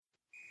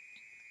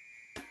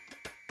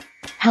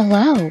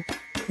Hello,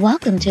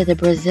 welcome to the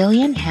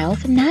Brazilian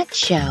Health Nut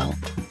Show.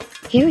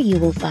 Here you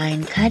will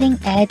find cutting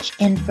edge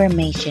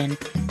information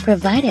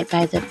provided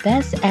by the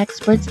best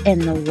experts in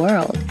the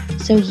world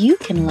so you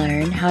can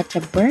learn how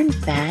to burn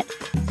fat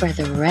for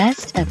the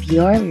rest of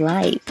your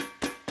life.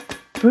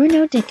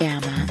 Bruno de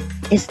Gama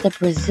is the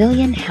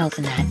Brazilian Health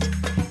Nut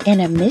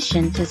in a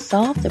mission to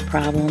solve the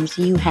problems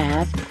you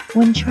have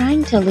when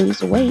trying to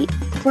lose weight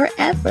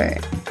forever.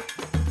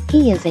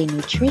 He is a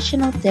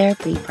nutritional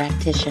therapy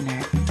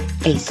practitioner,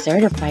 a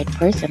certified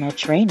personal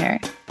trainer,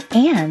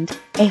 and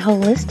a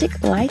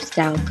holistic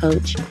lifestyle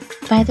coach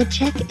by the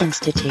Czech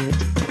Institute.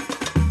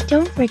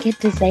 Don't forget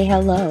to say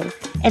hello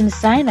and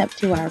sign up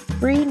to our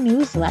free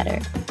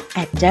newsletter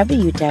at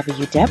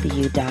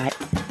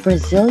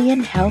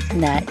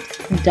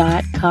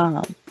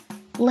www.brazilianhealthnut.com.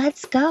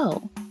 Let's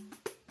go.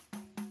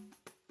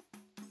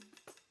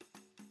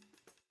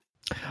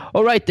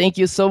 All right, thank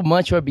you so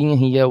much for being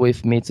here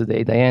with me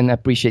today, Diane. I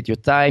appreciate your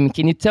time.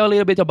 Can you tell a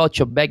little bit about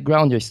your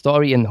background, your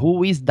story, and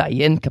who is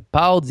Diane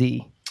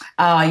Capaldi?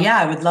 Yeah,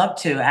 I would love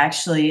to.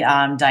 Actually,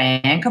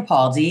 Diane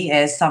Capaldi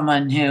is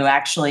someone who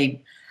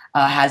actually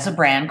has a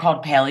brand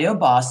called Paleo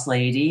Boss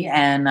Lady,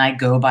 and I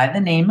go by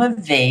the name of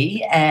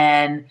V.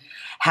 And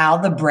how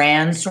the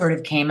brand sort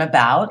of came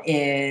about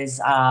is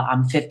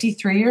I'm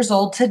 53 years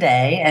old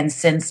today, and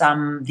since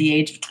I'm the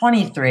age of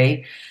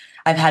 23,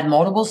 I've had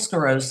multiple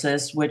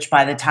sclerosis, which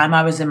by the time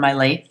I was in my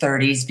late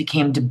 30s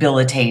became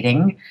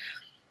debilitating.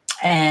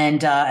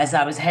 And as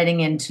I was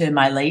heading into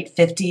my late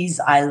 50s,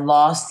 I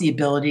lost the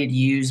ability to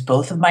use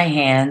both of my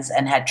hands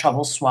and had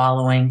trouble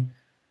swallowing,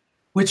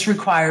 which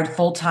required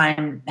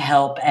full-time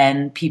help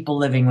and people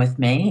living with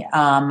me.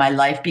 My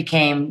life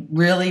became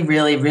really,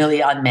 really, really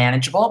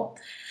unmanageable.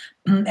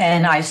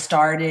 And I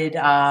started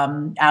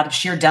out of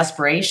sheer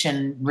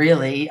desperation,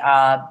 really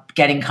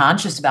getting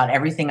conscious about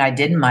everything I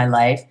did in my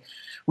life,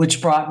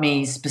 which brought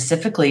me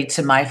specifically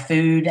to my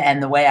food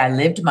and the way I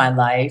lived my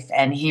life.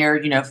 And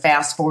here,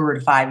 fast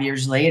forward 5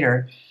 years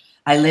later,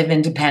 I live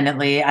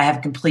independently. I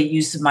have complete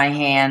use of my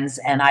hands,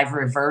 and I've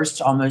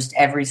reversed almost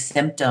every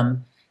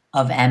symptom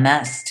of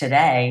MS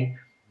today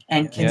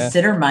and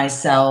consider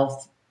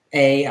myself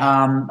a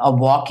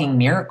walking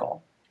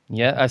miracle.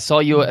 Yeah, I saw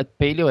you at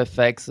Paleo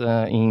FX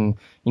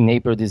in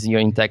April this year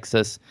in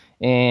Texas.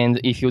 And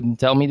if you didn't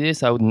tell me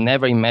this, I would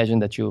never imagine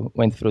that you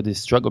went through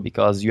this struggle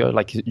because you're,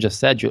 like you just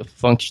said, you're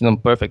functioning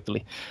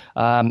perfectly.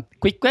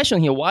 Quick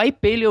question here. Why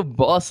Paleo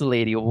Boss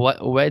Lady?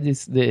 Where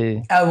does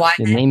the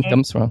name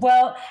comes from?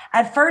 Well,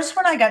 at first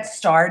when I got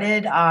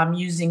started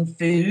using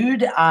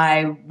food,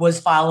 I was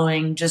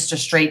following just a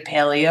straight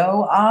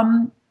paleo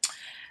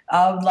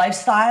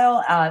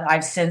lifestyle.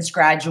 I've since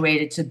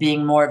graduated to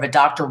being more of a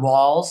Dr.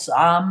 Wall's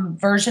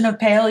version of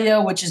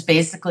paleo, which is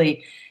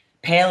basically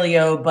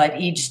paleo, but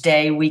each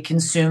day we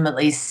consume at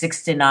least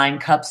 6 to 9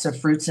 cups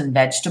of fruits and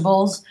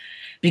vegetables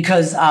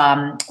because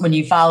when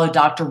you follow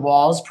Dr.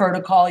 Wall's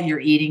protocol, you're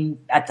eating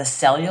at the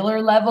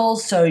cellular level.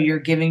 So you're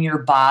giving your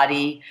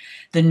body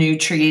the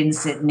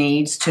nutrients it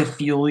needs to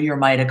fuel your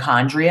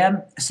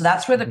mitochondria. So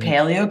that's where the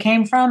paleo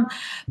came from.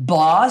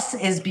 Boss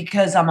is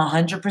because I'm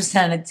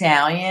 100%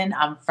 Italian.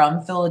 I'm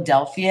from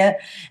Philadelphia,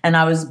 and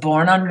I was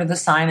born under the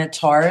sign of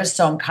Taurus,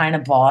 so I'm kind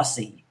of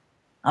bossy.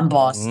 I'm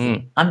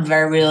bossy. I'm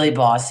really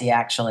bossy,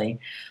 actually.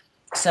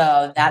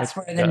 So that's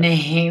where the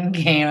name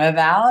came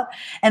about.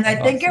 And I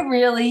think it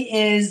really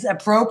is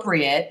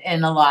appropriate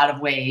in a lot of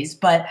ways.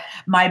 But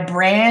my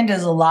brand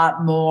is a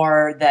lot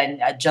more than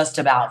just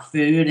about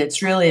food.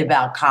 It's really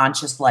about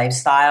conscious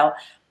lifestyle.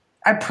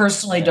 I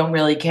personally don't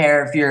really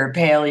care if you're a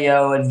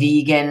paleo, a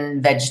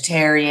vegan,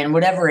 vegetarian,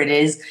 whatever it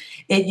is.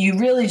 You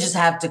really just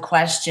have to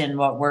question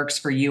what works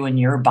for you and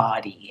your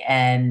body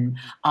and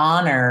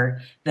honor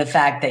the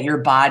fact that your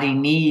body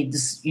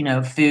needs,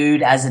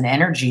 food as an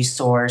energy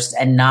source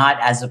and not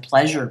as a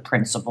pleasure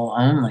principle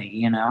only,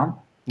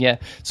 Yeah.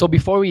 So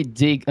before we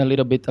dig a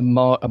little bit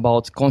more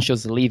about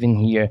conscious living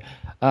here,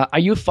 are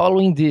you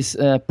following this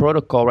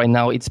protocol right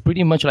now? It's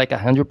pretty much like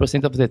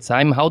 100% of the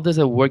time. How does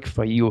it work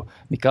for you?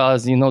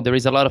 Because, there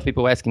is a lot of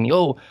people asking,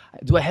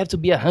 do I have to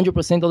be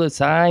 100% all the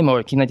time?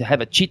 Or can I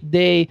have a cheat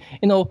day?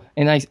 And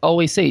I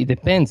always say it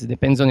depends. It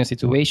depends on your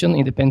situation.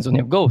 It depends on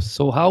your goals.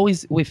 So how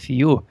is it with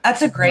you?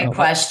 That's a great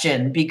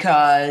question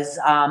because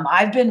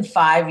I've been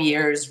 5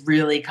 years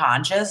really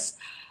conscious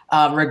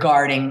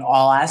regarding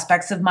all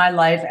aspects of my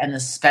life and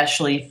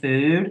especially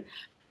food.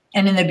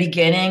 And in the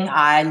beginning,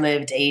 I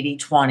lived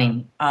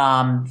 80-20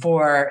 and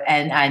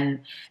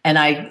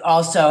I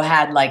also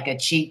had like a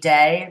cheat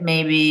day,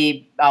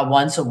 maybe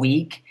once a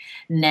week.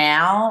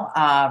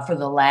 Now, for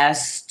the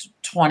last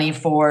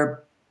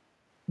 24,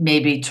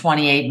 maybe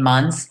 28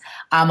 months,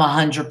 I'm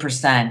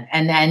 100%.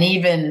 And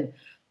even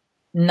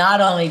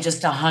not only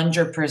just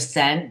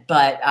 100%,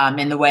 but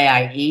in the way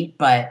I eat,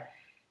 but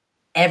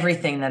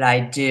everything that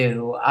I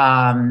do.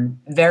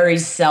 Very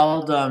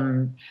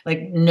seldom,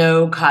 like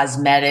no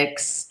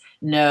cosmetics,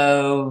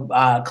 no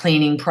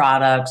cleaning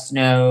products,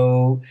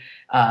 no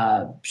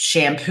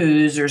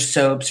shampoos or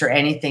soaps or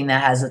anything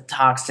that has a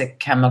toxic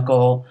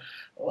chemical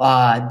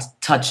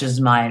touches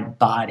my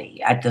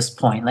body at this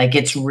point. Like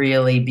it's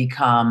really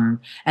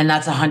become, and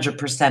that's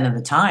 100% of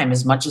the time,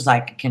 as much as I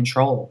can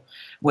control,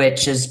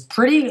 which is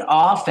pretty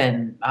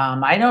often.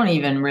 I don't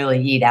even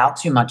really eat out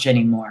too much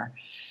anymore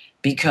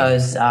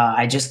because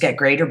I just get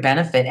greater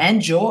benefit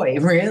and joy,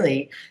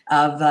 really,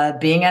 of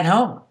being at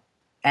home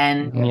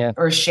and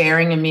or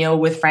sharing a meal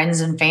with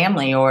friends and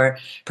family or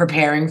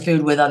preparing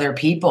food with other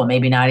people,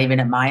 maybe not even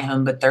at my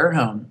home, but their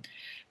home,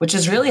 which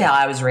is really how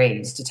I was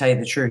raised, to tell you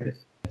the truth.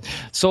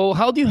 So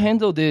how do you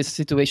handle this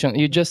situation?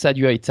 You just said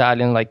you're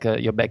Italian, like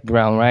your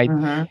background, right?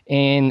 Mm-hmm.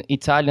 And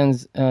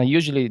Italians,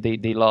 usually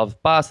they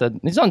love pasta.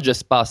 It's not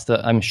just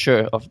pasta, I'm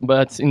sure,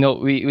 but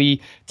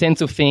we tend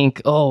to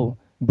think, oh,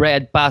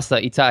 bread, pasta,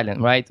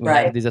 Italian, right? We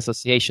have this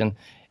association.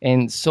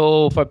 And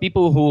so for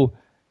people who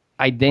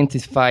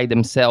identify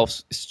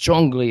themselves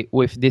strongly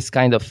with this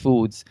kind of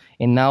foods,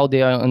 and now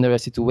they are under a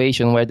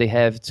situation where they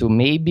have to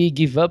maybe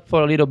give up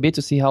for a little bit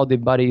to see how the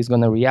body is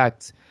going to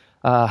react.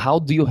 How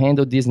do you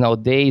handle this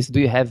nowadays? Do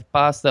you have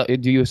pasta?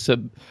 Do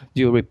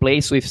you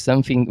replace with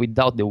something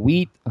without the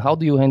wheat? How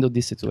do you handle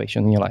this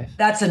situation in your life?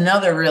 That's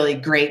another really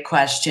great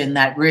question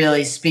that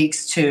really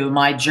speaks to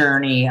my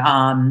journey,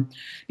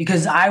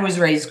 because I was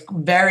raised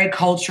very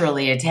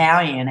culturally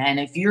Italian. And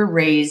if you're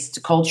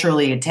raised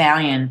culturally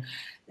Italian,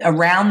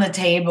 around the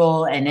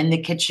table and in the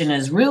kitchen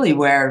is really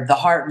where the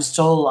heart and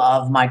soul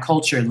of my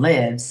culture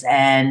lives.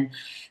 And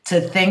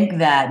to think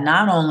that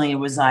not only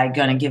was I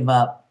going to give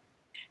up,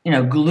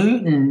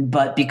 gluten,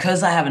 but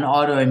because I have an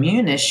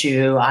autoimmune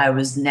issue, I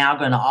was now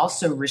going to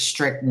also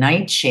restrict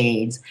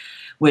nightshades,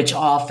 which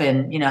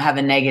often, have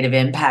a negative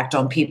impact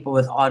on people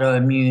with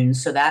autoimmune.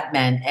 So that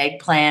meant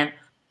eggplant,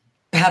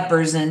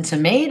 peppers, and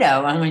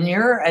tomato. And when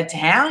you're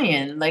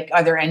Italian, like,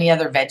 are there any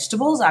other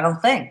vegetables? I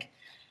don't think.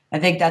 I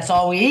think that's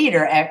all we eat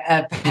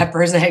are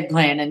peppers,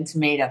 eggplant, and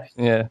tomato.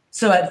 Yeah.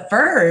 So at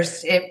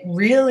first,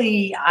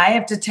 I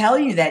have to tell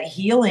you that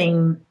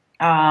healing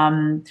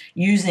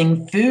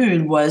using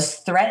food was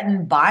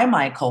threatened by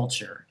my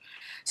culture.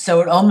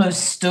 So it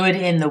almost stood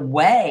in the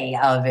way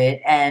of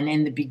it. And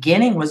in the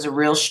beginning was a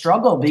real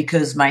struggle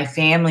because my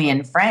family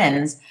and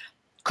friends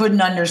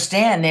couldn't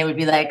understand. They would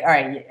be like, all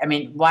right,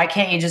 why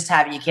can't you just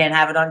have it? You can't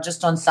have it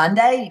just on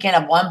Sunday? You can't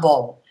have one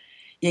bowl.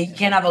 You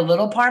can't have a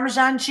little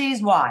Parmesan cheese?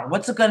 Why?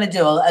 What's it going to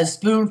do? A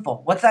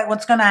spoonful? What's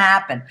going to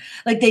happen?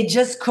 Like they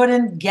just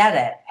couldn't get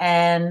it.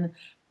 And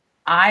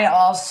I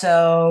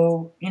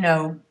also,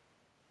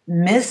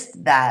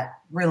 missed that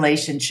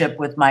relationship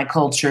with my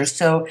culture.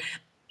 So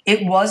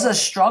it was a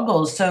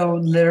struggle. So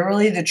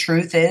literally the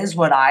truth is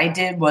what I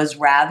did was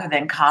rather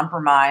than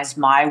compromise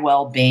my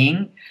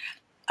well-being,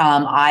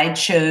 I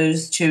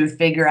chose to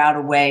figure out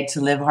a way to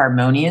live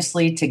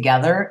harmoniously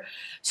together.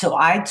 So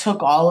I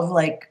took all of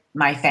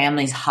my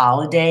family's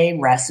holiday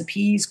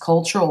recipes,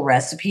 cultural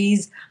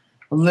recipes,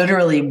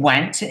 literally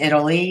went to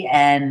Italy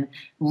and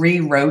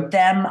rewrote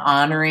them,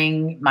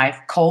 honoring my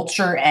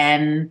culture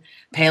and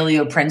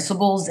paleo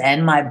principles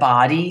and my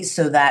body,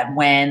 so that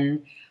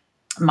when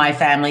my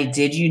family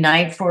did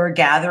unite for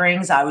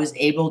gatherings, I was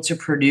able to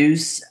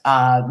produce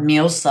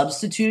meal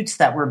substitutes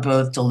that were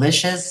both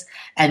delicious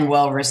and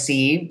well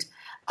received.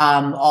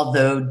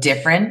 Although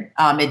different,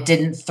 it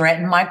didn't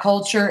threaten my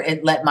culture.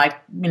 It let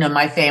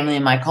my family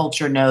and my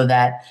culture know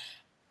that,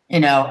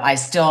 I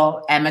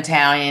still am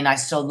Italian. I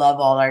still love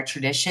all our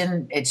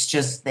tradition. It's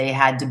just they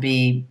had to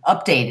be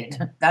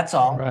updated. That's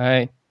all.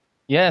 Right.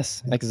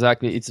 Yes,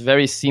 exactly. It's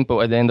very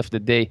simple at the end of the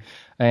day.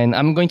 And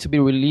I'm going to be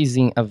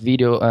releasing a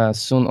video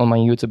soon on my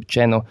YouTube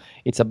channel.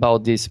 It's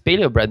about this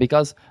paleo bread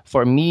because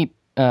for me,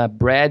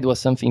 bread was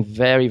something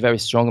very, very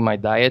strong in my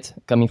diet.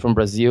 Coming from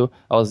Brazil,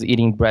 I was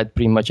eating bread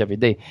pretty much every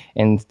day.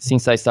 And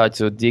since I started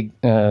to dig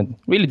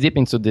really deep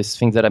into these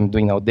things that I'm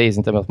doing nowadays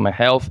in terms of my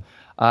health,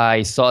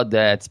 I saw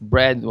that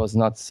bread was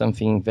not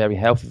something very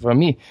healthy for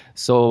me.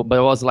 So, but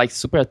I was like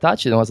super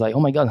attached and I was like, oh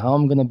my God, how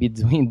am I going to be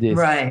doing this?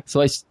 Right.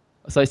 So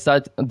I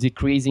started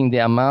decreasing the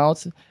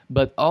amount,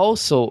 but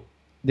also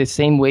the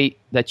same way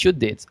that you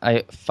did.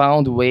 I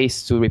found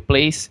ways to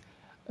replace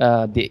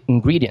the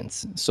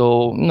ingredients.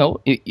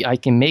 So, I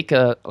can make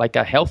a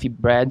healthy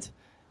bread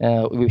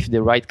with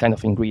the right kind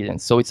of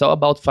ingredients. So it's all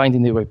about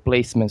finding the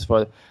replacements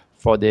for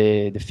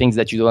the things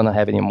that you don't want to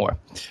have anymore.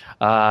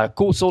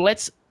 Cool. So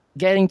let's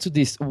get into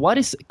this. What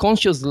is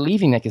conscious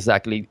living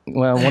exactly?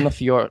 Well, one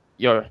of your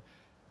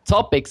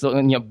topics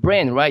on your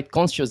brain, right?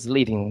 Conscious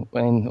living.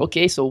 And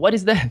okay, so what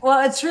is that?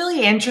 Well, it's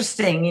really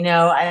interesting,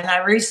 and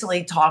I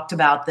recently talked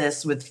about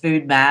this with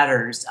Food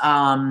Matters.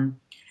 When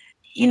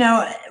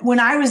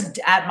I was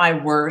at my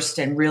worst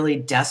and really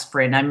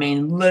desperate,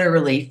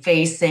 literally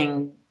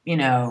facing,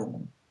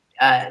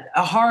 a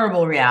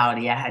horrible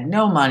reality. I had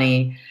no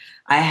money.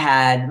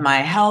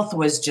 My health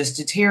was just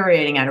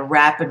deteriorating at a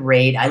rapid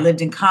rate. I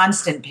lived in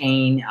constant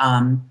pain.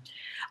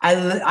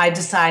 I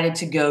decided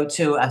to go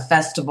to a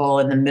festival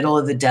in the middle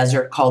of the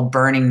desert called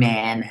Burning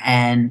Man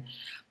and,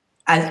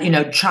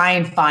 try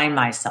and find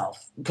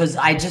myself because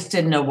I just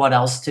didn't know what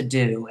else to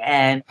do.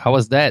 And how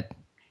was that?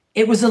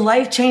 it was a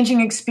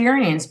life-changing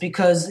experience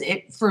because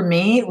for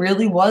me, it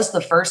really was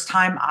the first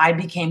time I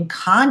became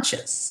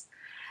conscious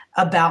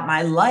about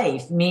my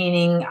life,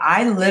 meaning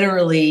I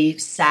literally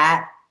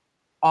sat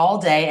all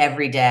day,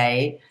 every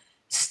day,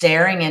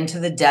 staring into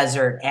the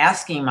desert,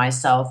 asking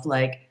myself,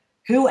 like,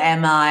 who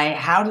am I?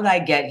 How did I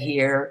get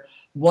here?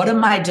 What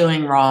am I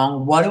doing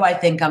wrong? What do I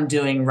think I'm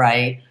doing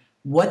right?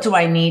 What do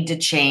I need to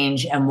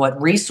change? And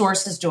what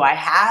resources do I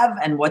have?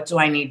 And what do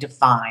I need to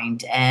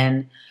find?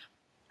 And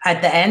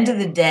at the end of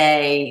the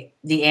day,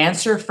 the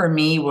answer for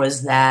me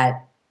was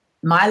that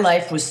my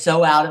life was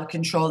so out of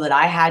control that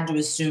I had to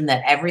assume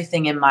that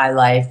everything in my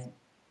life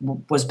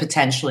was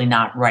potentially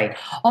not right.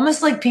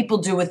 Almost like people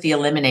do with the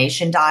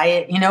elimination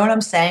diet. You know what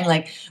I'm saying?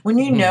 Like when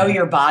you know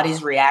your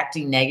body's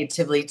reacting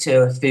negatively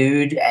to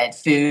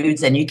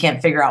foods and you can't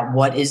figure out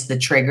what is the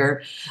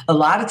trigger, a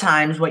lot of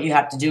times what you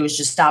have to do is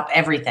just stop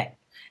everything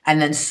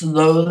and then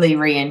slowly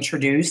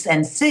reintroduce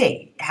and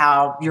see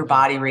how your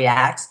body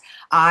reacts.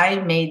 I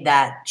made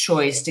that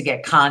choice to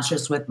get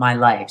conscious with my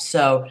life.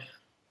 So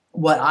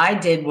what I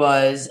did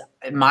was,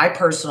 my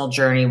personal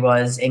journey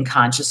was in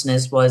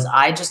consciousness was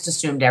I just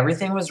assumed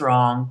everything was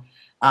wrong.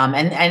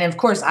 And of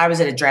course, I was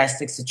at a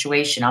drastic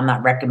situation. I'm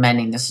not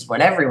recommending this is what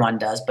everyone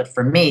does, but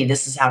for me,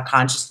 this is how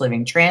conscious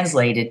living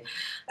translated.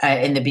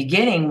 In the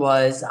beginning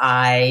was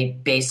I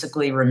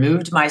basically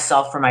removed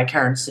myself from my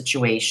current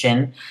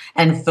situation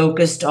and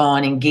focused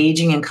on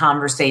engaging in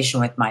conversation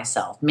with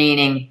myself,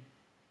 meaning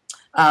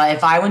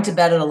if I went to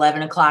bed at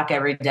 11 o'clock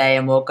every day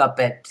and woke up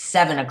at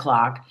 7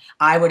 o'clock,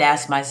 I would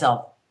ask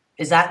myself,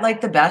 is that like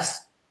the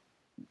best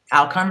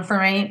outcome for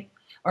me?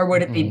 Or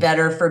would it be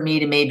better for me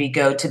to maybe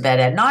go to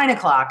bed at 9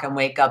 o'clock and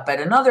wake up at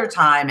another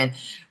time? And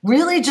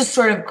really just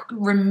sort of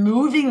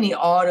removing the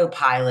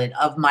autopilot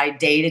of my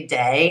day to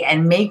day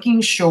and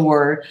making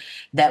sure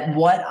that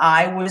what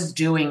I was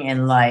doing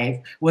in life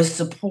was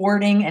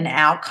supporting an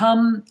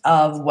outcome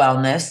of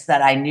wellness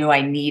that I knew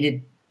I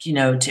needed,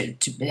 to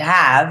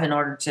have in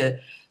order to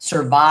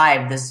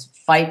survive this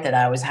fight that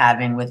I was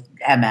having with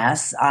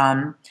MS.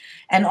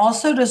 And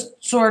also to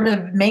sort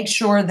of make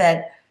sure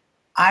that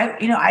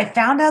I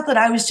found out that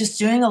I was just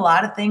doing a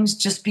lot of things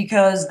just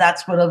because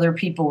that's what other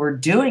people were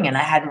doing. And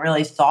I hadn't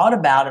really thought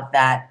about if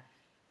that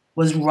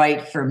was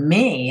right for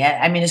me.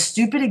 I mean, a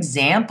stupid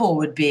example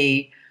would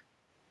be,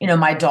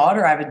 my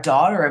daughter, I have a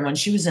daughter, and when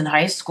she was in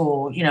high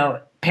school,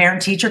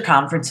 parent teacher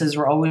conferences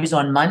were always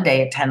on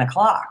Monday at 10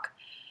 o'clock.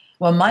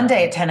 Well,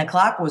 Monday at 10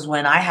 o'clock was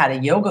when I had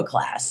a yoga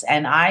class,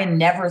 and I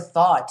never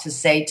thought to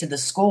say to the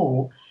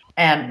school,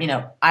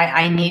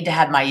 I need to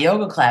have my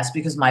yoga class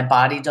because my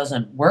body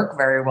doesn't work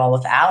very well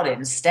without it.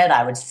 Instead,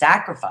 I would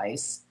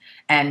sacrifice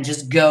and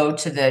just go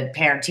to the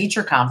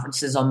parent-teacher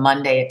conferences on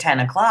Monday at 10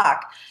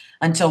 o'clock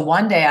until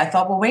one day I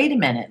thought, well, wait a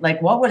minute.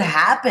 Like, what would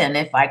happen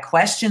if I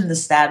questioned the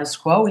status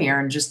quo here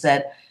and just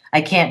said,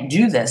 I can't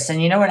do this?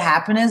 And you know what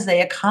happened is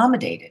they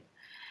accommodated.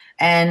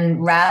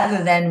 And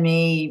rather than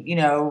me,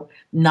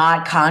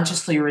 not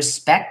consciously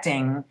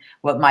respecting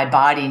what my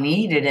body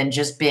needed and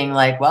just being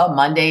like, well,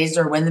 Mondays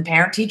are when the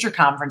parent-teacher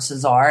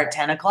conferences are at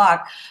 10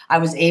 o'clock, I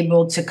was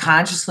able to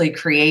consciously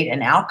create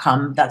an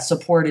outcome that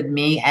supported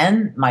me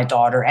and my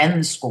daughter and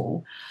the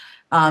school.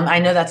 I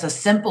know that's a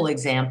simple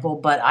example,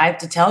 but I have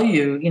to tell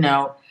you,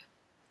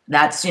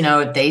 that's,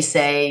 if they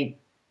say,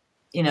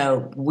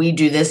 we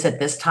do this at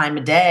this time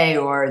of day,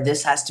 or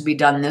this has to be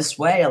done this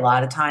way, a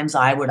lot of times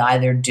I would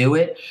either do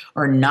it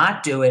or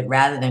not do it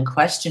rather than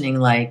questioning,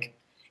 like,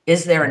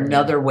 is there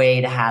another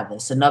way to have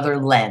this, another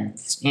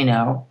lens,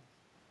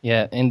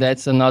 Yeah, and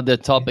that's another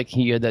topic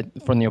here that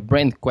from your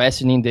brain,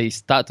 questioning the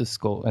status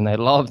quo. And I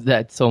love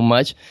that so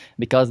much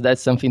because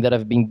that's something that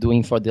I've been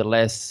doing for the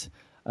last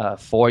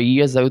 4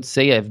 years, I would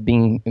say. I've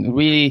been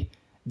really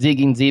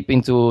digging deep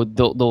into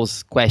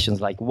those questions,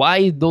 like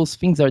why those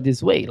things are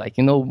this way, like,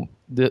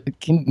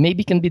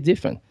 maybe can be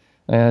different.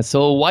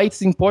 So why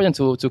it's important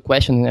to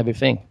question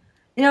everything?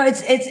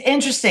 It's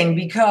interesting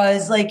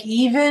because, like,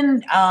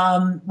 even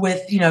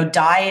with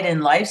diet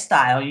and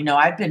lifestyle,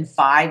 I've been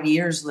 5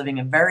 years living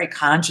a very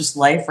conscious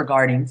life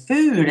regarding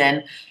food,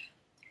 and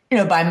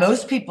by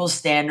most people's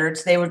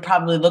standards, they would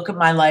probably look at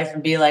my life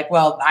and be like,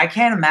 well, I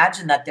can't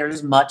imagine that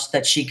there's much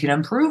that she can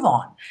improve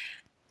on.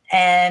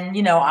 And,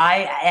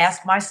 I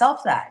ask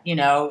myself that,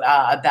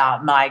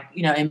 about my,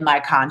 in my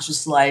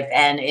conscious life,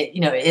 and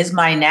is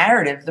my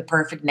narrative the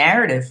perfect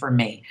narrative for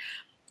me?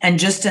 And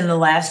just in the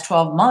last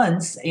 12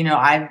 months,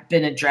 I've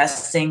been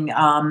addressing,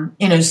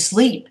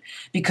 sleep,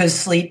 because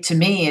sleep to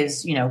me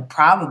is,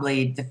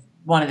 probably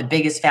one of the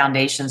biggest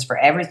foundations for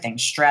everything: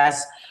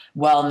 stress,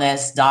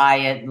 wellness,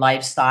 diet,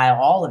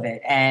 lifestyle, all of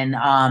it. And,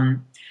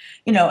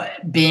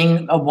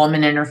 being a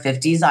woman in her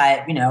 50s,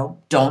 I,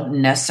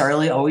 don't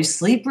necessarily always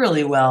sleep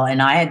really well.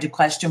 And I had to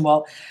question,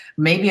 well,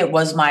 maybe it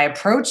was my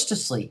approach to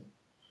sleep.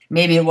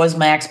 Maybe it was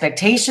my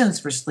expectations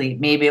for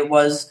sleep. Maybe it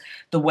was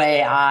the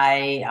way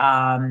I,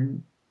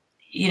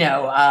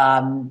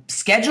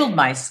 scheduled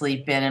my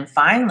sleep in. And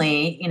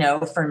finally,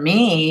 for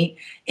me,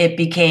 it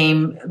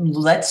became,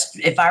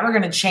 if I were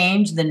going to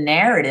change the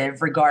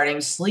narrative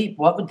regarding sleep,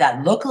 what would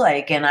that look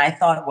like? And I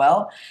thought,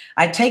 well,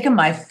 I'd taken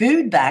my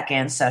food back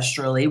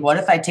ancestrally. What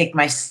if I take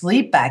my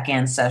sleep back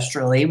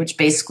ancestrally, which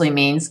basically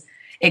means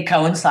it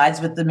coincides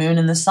with the moon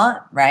and the sun,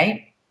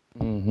 right?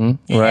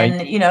 Mm-hmm. Right.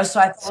 And, so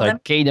I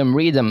thought, circadian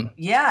rhythm.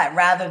 Yeah,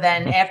 rather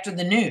than after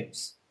the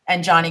news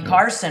and Johnny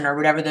Carson or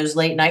whatever those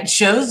late night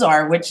shows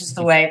are, which is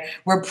the way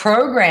we're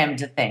programmed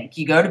to think.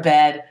 You go to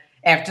bed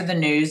after the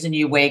news and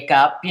you wake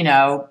up,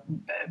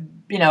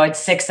 at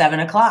 6, 7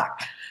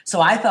 o'clock.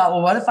 So I thought,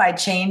 well, what if I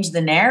changed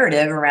the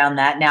narrative around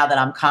that now that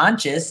I'm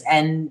conscious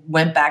and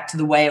went back to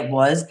the way it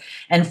was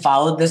and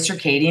followed the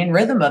circadian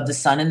rhythm of the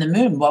sun and the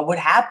moon? What would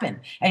happen?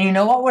 And you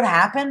know what would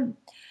happen?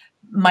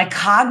 My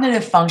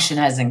cognitive function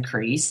has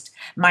increased.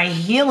 My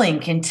healing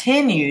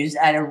continues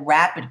at a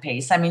rapid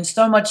pace. I mean,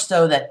 so much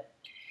so that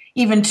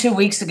even 2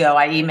 weeks ago,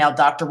 I emailed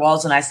Dr.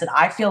 Walls and I said,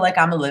 I feel like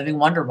I'm a living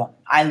Wonder Woman.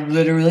 I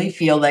literally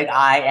feel like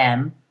I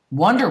am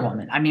Wonder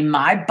Woman. I mean,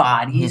 my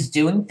body is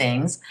doing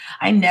things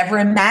I never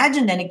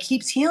imagined, and it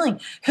keeps healing.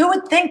 Who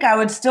would think I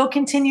would still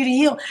continue to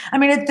heal? I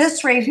mean, at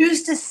this rate,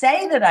 who's to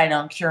say that I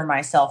don't cure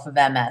myself of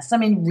MS? I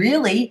mean,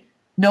 really,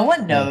 no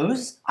one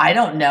knows. I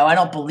don't know. I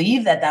don't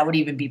believe that would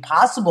even be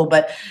possible,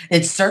 but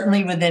it's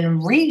certainly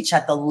within reach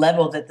at the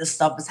level that this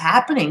stuff is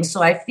happening.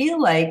 So I feel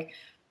like,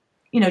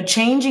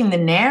 changing the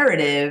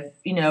narrative,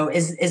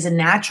 is a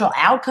natural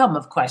outcome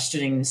of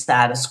questioning the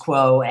status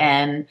quo.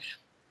 And,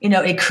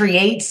 it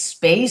creates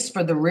space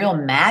for the real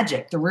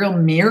magic, the real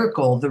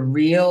miracle, the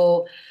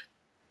real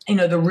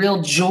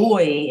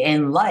joy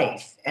in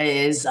life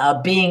is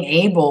being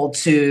able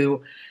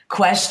to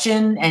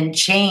question and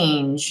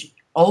change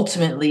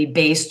ultimately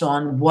based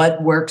on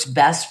what works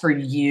best for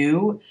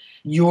you,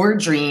 your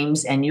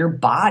dreams, and your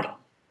body.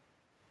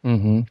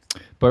 Mm-hmm.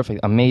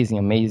 Perfect. Amazing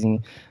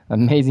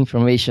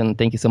information.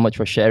 Thank you so much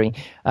for sharing.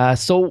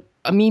 So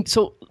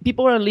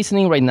people are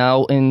listening right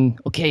now and,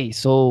 okay,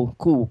 so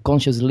cool,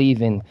 conscious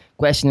living,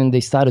 questioning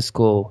the status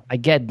quo. I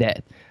get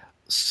that.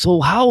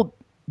 So how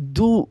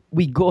do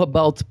we go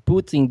about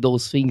putting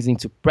those things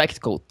into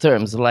practical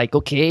terms? Like,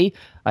 okay,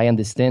 I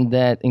understand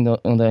that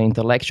on the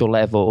intellectual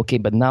level. Okay,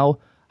 but now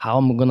how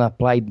am I going to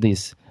apply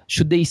this?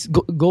 Should they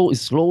go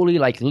slowly,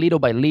 like little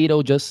by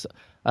little, just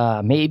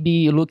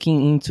maybe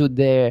looking into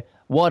their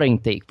water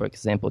intake, for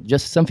example,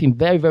 just something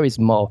very, very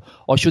small?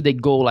 Or should they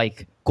go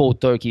like cold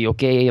turkey?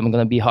 Okay, I'm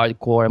going to be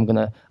hardcore. I'm going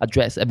to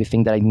address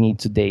everything that I need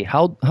today.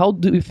 How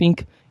do you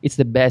think it's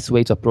the best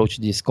way to approach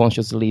this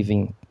conscious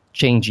living,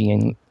 changing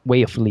and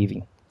way of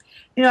living?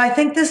 I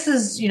think this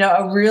is,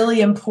 a really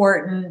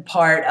important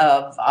part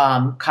of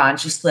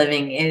conscious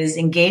living is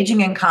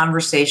engaging in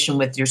conversation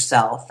with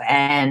yourself.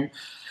 And,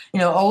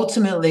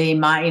 ultimately,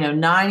 my,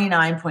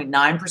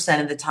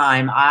 99.9% of the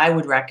time, I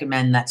would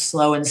recommend that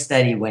slow and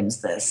steady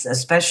wins this,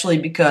 especially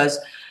because,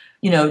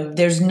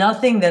 there's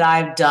nothing that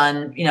I've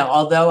done,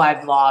 although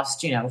I've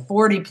lost,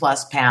 40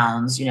 plus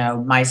pounds,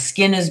 my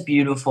skin is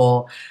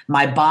beautiful,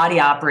 my body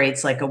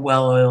operates like a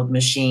well-oiled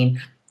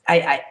machine.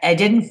 I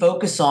didn't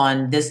focus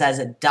on this as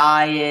a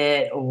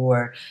diet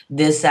or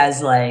this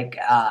as like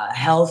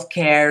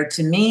healthcare.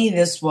 To me,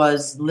 this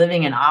was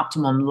living an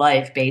optimum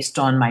life based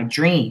on my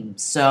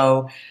dreams.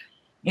 So,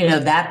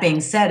 that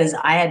being said, is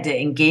I had to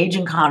engage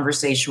in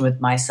conversation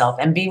with myself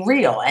and be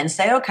real and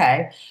say,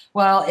 okay,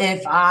 well,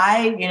 if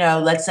I,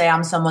 let's say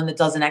I'm someone that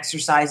doesn't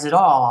exercise at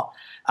all.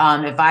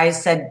 If I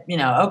said,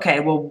 okay,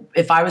 well,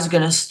 if I was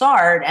going to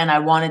start and I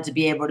wanted to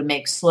be able to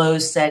make slow,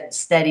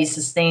 steady,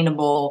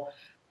 sustainable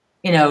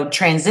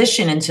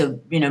transition into,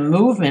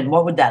 movement,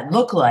 what would that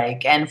look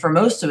like? And for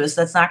most of us,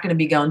 that's not going to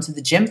be going to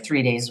the gym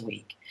 3 days a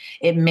week.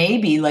 It may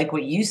be like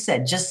what you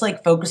said, just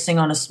like focusing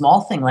on a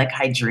small thing like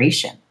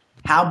hydration.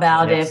 How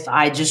about if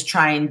I just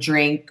try and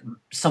drink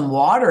some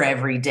water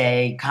every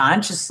day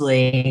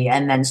consciously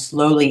and then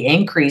slowly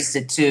increase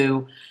it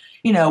to,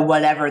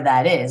 whatever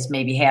that is,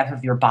 maybe half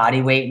of your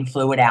body weight in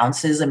fluid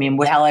ounces. I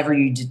mean, however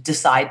you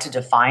decide to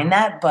define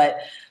that. But,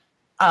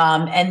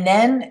 and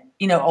then,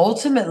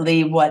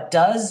 ultimately what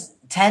does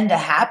tend to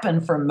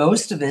happen for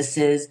most of us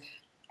is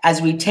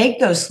as we take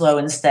those slow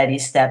and steady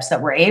steps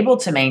that we're able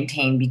to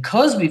maintain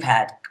because we've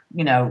had,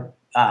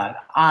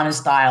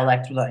 honest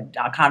dialect,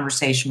 a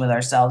conversation with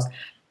ourselves,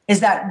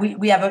 is that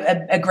we have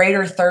a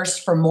greater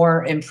thirst for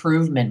more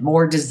improvement,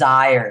 more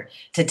desire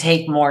to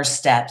take more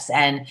steps.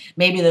 And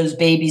maybe those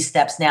baby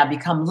steps now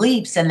become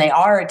leaps and they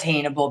are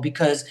attainable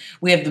because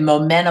we have the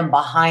momentum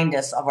behind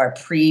us of our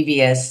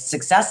previous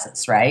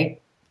successes,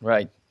 right?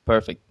 Right.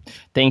 Perfect.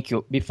 Thank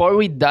you. Before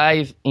we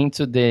dive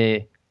into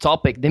the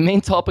topic, the main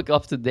topic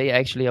of today,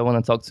 actually, I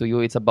want to talk to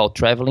you. It's about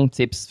traveling,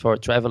 tips for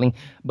traveling.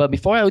 But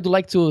before, I would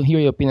like to hear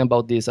your opinion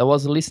about this. I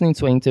was listening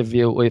to an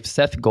interview with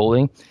Seth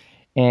Godin,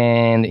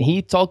 and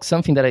he talked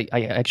something that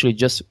I actually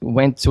just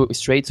went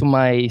straight to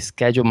my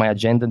schedule, my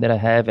agenda that I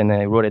have, and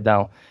I wrote it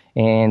down.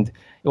 And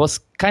it was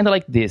kind of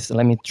like this.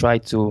 Let me try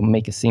to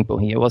make it simple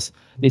here. It was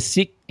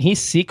his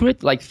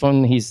secret, like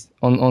from his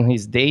on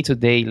his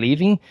day-to-day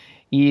living,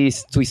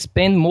 is to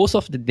spend most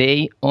of the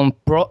day on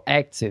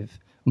proactive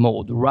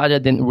mode rather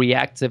than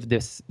reactive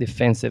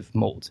defensive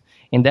mode.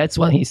 And that's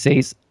what he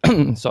says,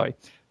 sorry,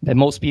 that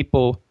most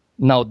people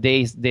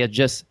nowadays, they're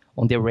just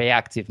on the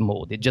reactive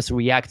mode. They're just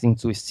reacting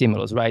to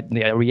stimulus, right?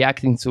 They are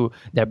reacting to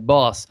their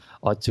boss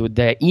or to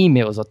their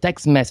emails or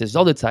text messages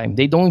all the time.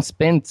 They don't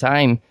spend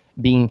time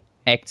being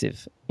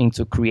active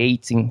into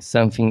creating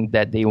something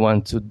that they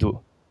want to do.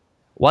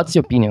 What's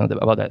your opinion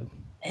about that?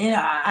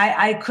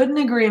 I couldn't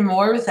agree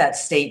more with that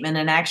statement.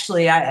 And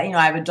actually, I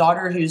have a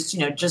daughter who's,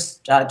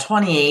 just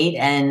 28,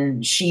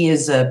 and she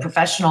is a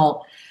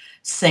professional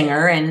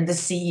singer and the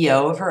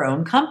CEO of her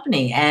own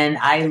company. And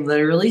I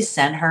literally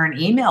sent her an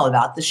email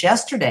about this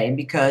yesterday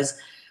because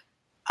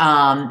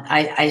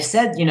I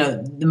said,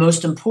 the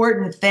most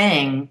important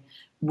thing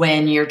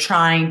when you're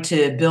trying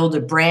to build a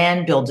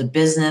brand, build a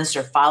business,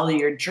 or follow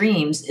your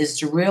dreams is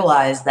to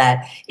realize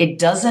that it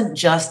doesn't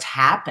just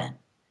happen.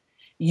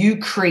 You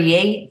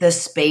create the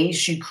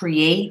space, you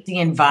create the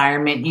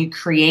environment, you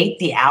create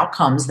the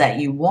outcomes that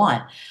you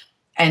want.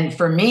 And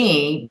for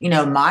me,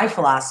 my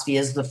philosophy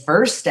is the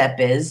first step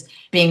is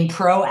being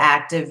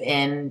proactive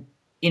in,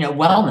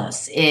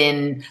 wellness,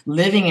 in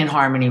living in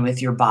harmony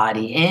with your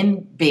body,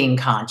 in being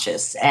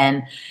conscious.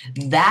 And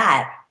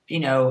that,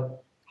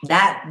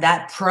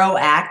 that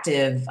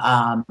proactive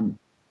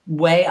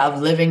way of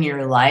living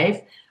your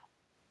life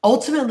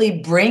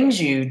ultimately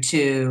brings you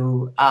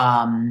to,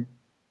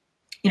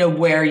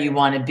 where you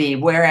want to be.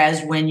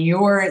 Whereas when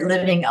you're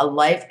living a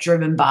life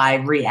driven by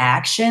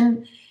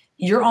reaction,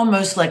 you're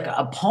almost like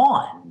a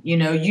pawn.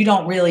 You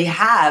don't really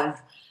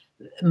have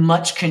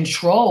much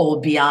control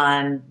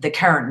beyond the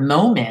current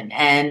moment.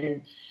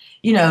 And,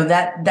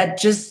 that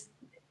just,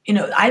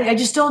 I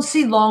just don't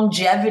see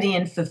longevity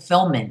and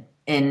fulfillment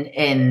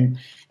in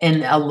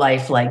a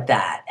life like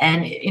that.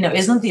 And,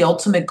 isn't the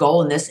ultimate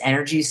goal in this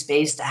energy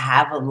space to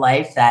have a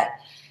life that,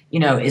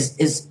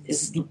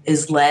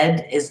 is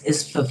led,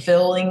 is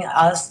fulfilling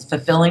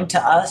to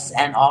us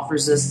and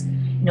offers us,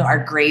 our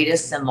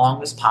greatest and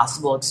longest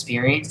possible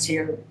experience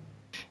here.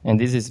 And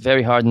this is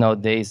very hard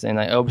nowadays. And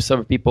I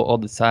observe people all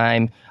the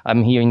time.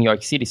 I'm here in New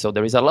York City, so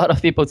there is a lot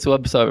of people to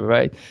observe,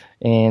 right?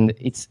 And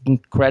it's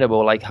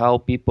incredible, like how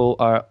people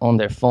are on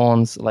their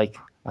phones, like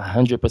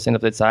 100% of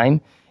the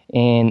time.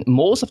 And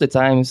most of the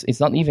times, it's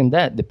not even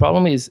that. The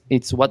problem is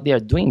it's what they are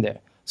doing there.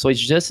 So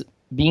it's just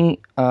being,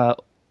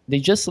 they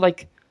just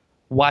like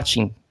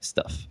watching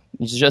stuff.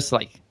 It's just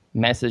like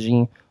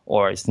messaging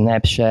or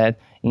Snapchat,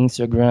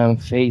 Instagram,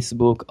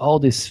 Facebook, all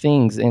these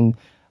things. And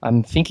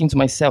I'm thinking to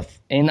myself,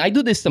 and I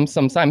do this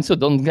sometimes, so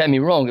don't get me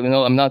wrong.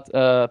 I'm not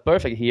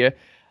perfect here,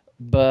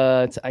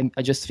 but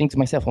I just think to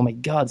myself, oh my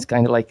God, it's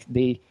kind of like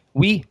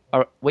we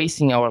are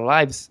wasting our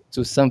lives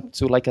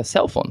to like a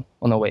cell phone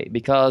on a way,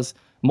 because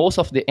most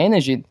of the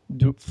energy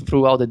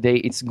throughout the day,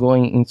 it's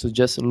going into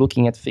just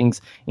looking at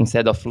things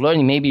instead of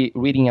learning, maybe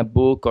reading a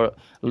book or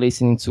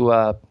listening to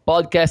a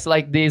podcast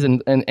like this,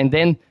 and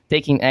then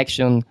taking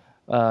action,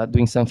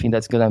 doing something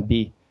that's going to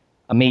be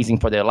amazing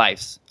for their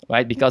lives,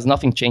 right? Because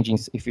nothing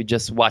changes if you're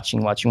just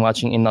watching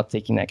and not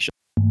taking action.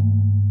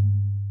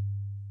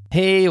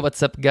 Hey,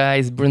 what's up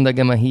guys? Bruno da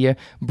Gama here,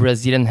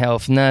 Brazilian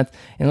Health Nut.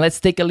 And let's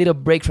take a little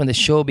break from the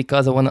show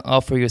because I want to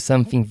offer you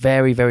something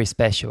very, very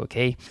special,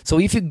 okay? So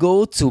if you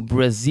go to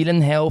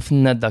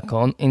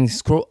BrazilianHealthNut.com and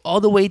scroll all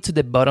the way to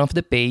the bottom of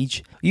the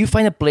page, you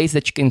find a place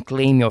that you can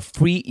claim your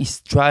free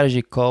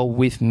strategy call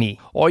with me.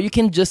 Or you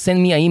can just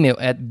send me an email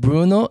at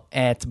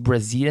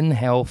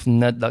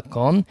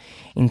bruno@BrazilianHealthNut.com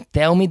and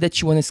tell me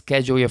that you want to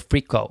schedule your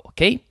free call,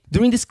 okay?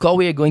 During this call,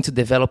 we are going to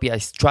develop a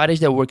strategy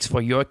that works for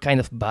your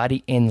kind of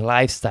body and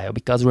lifestyle,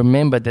 because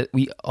remember that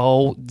we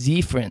all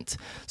different.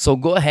 So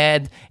go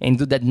ahead and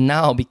do that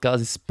now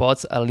because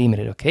spots are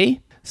limited,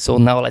 okay? So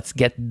now let's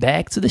get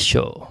back to the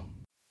show.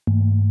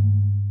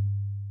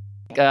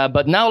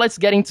 But now let's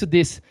get into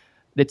the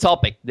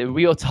topic, the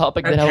real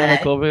topic that I want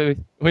to cover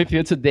with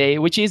you today,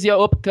 which is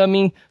your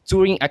upcoming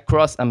touring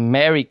across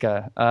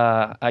America.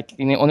 I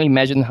can only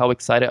imagine how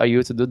excited are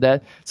you to do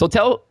that. So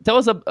tell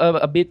us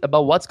a bit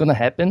about what's going to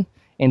happen,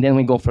 and then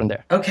we go from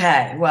there.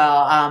 Okay.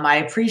 Well, I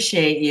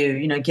appreciate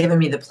you, giving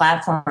me the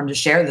platform to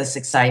share this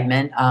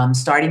excitement.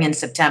 Starting in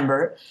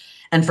September,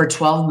 and for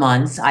 12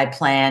 months, I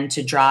plan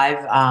to drive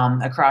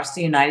across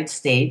the United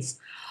States,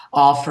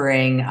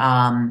 offering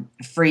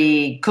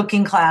free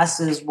cooking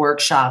classes,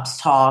 workshops,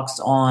 talks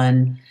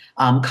on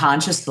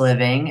conscious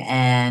living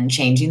and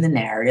changing the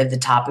narrative, the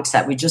topics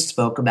that we just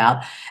spoke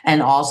about,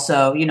 and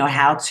also,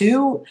 how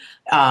to,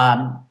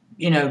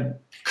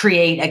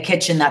 create a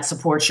kitchen that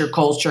supports your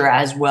culture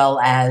as well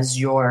as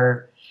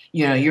your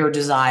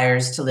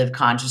desires to live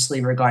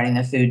consciously regarding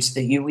the foods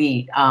that you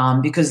eat.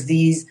 Because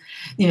these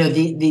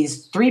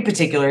three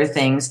particular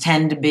things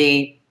tend to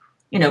be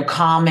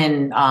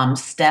common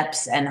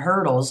steps and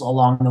hurdles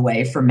along the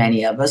way for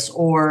many of us,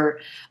 or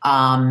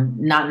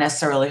not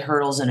necessarily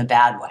hurdles in a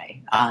bad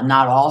way.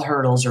 Not all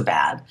hurdles are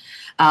bad.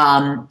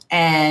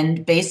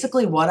 And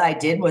basically what I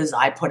did was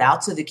I put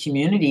out to the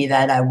community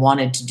that I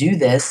wanted to do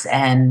this,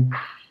 and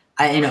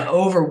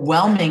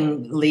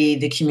overwhelmingly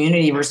the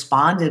community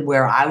responded,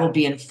 where I will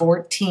be in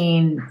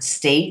 14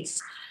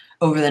 states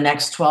over the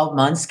next 12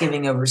 months,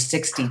 giving over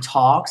 60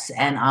 talks.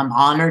 And I'm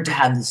honored to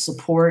have the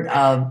support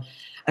of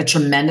a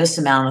tremendous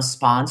amount of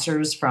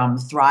sponsors, from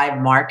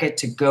Thrive Market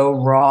to Go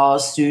Raw,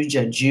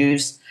 Suja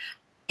Juice,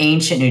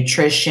 Ancient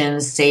Nutrition,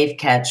 Safe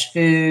Catch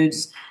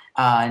Foods,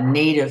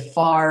 Native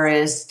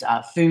Forest,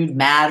 Food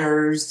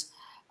Matters,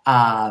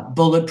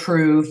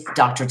 Bulletproof,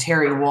 Dr.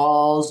 Terry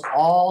Walls,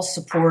 all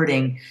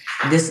supporting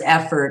this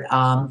effort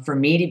for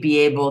me to be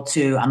able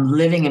to, I'm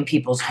living in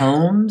people's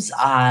homes.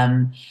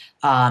 I'm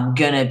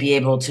going to be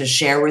able to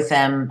share with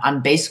them.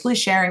 I'm basically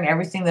sharing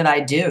everything that I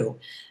do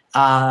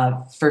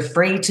for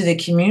free to the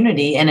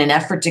community in an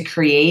effort to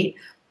create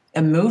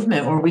a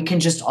movement where we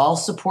can just all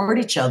support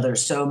each other.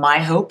 So my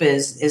hope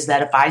is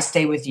that if I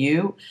stay with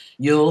you,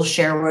 you'll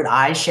share what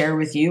I share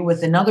with you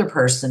with another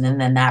person, and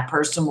then that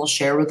person will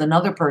share with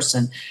another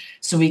person,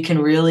 so we can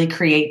really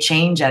create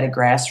change at a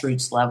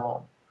grassroots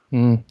level.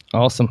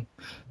 Awesome.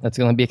 That's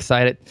going to be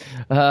excited.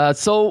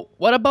 So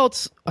what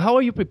about, how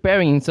are you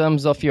preparing in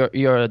terms of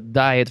your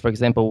diet, for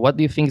example? What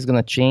do you think is going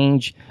to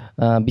change?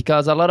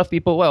 Because a lot of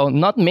people, well,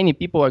 not many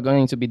people are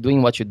going to be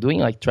doing what you're doing,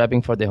 like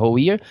traveling for the whole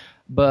year.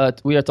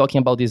 But we are talking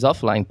about this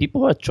offline.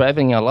 People are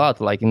traveling a lot,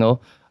 like,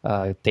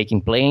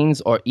 taking planes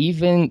or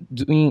even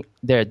doing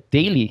their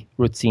daily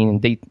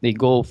routine. They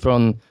go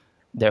from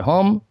their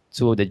home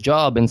to the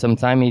job, and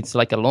sometimes it's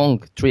like a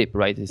long trip,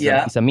 right?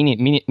 It's a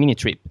mini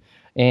trip.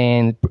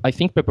 And I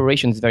think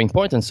preparation is very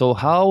important. So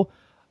how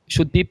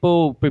should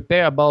people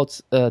prepare about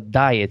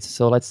diets?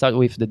 So let's start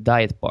with the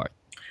diet part.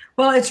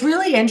 Well, it's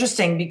really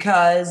interesting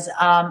because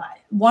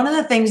one of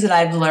the things that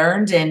I've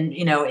learned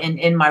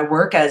in my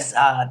work as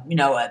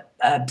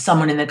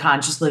someone in the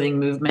conscious living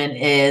movement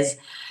is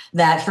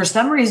that for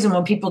some reason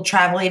when people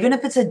travel, even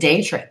if it's a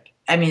day trip,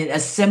 I mean, a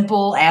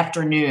simple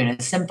afternoon,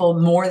 a simple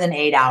more than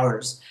 8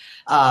 hours,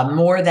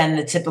 more than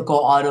the typical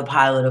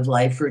autopilot of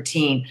life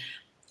routine,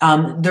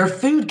 their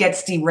food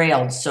gets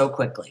derailed so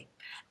quickly.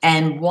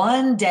 And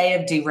one day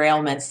of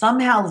derailment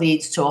somehow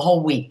leads to a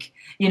whole week.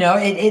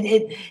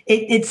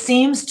 It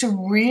seems to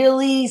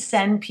really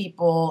send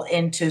people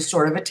into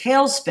sort of a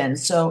tailspin.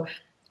 So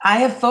I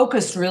have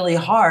focused really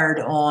hard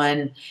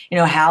on,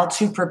 how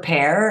to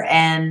prepare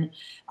and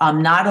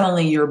not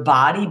only your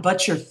body,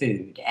 but your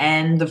food.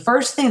 And the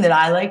first thing that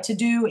I like to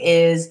do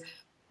is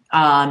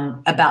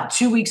about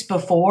 2 weeks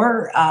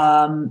before,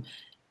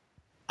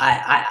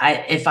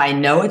 if I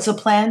know it's a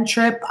planned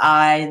trip,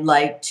 I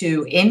like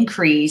to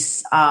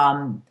increase,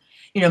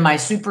 my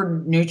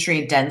super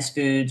nutrient dense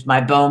foods,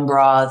 my bone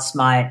broths,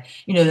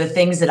 the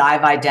things that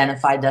I've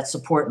identified that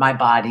support my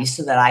body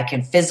so that I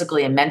can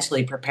physically and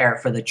mentally prepare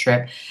for the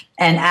trip.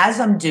 And as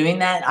I'm doing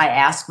that, I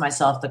ask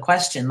myself the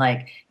question,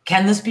 like,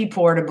 can this be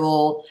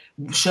portable?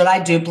 Should I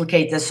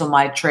duplicate this on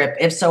my trip?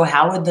 If so,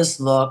 how would this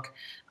look?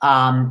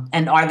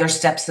 And are there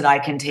steps that I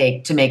can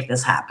take to make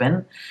this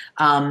happen?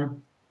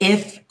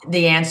 If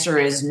the answer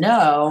is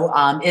no,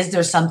 is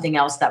there something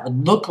else that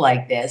would look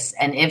like this?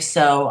 And if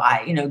so,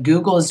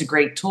 Google is a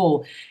great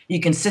tool. You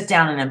can sit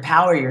down and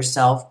empower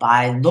yourself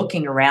by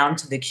looking around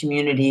to the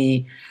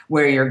community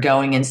where you're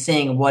going and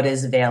seeing what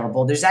is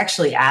available. There's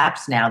actually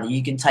apps now that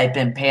you can type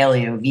in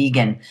paleo,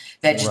 vegan,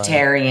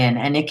 vegetarian,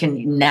 right, and it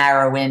can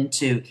narrow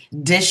into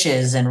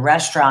dishes and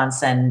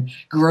restaurants and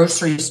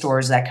grocery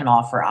stores that can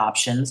offer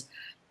options.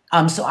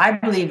 So I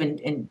believe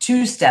in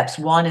two steps.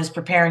 One is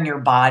preparing your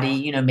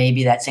body,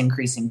 maybe that's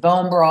increasing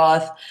bone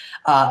broth,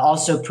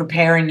 also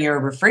preparing your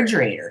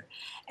refrigerator.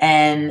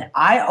 And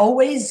I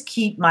always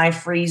keep my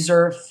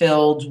freezer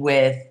filled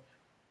with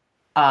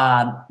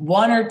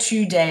 1 or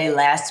 2 day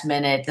last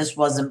minute, this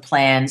wasn't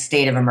planned,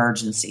 state of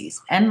emergencies,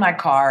 and my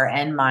car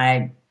and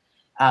my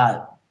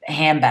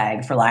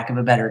handbag, for lack of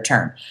a better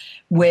term,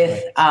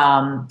 with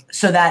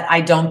so that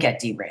I don't get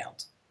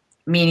derailed,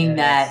 meaning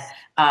that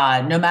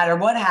no matter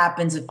what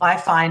happens, if I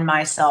find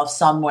myself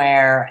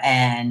somewhere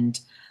and,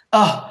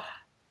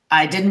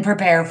 I didn't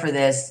prepare for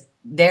this,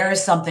 there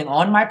is something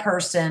on my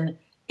person,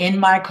 in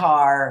my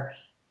car,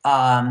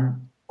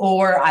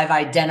 or I've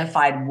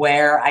identified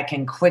where I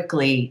can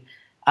quickly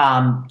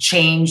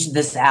change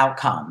this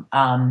outcome.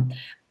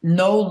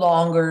 No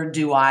longer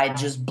do I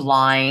just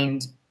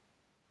blind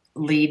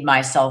lead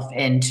myself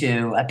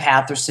into a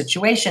path or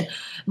situation.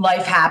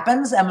 Life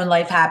happens, and when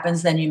life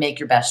happens, then you make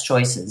your best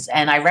choices.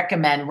 And I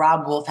recommend,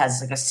 Rob Wolf has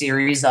like a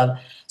series of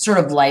sort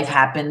of life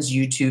happens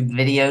YouTube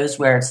videos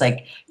where it's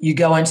like you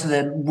go into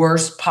the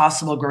worst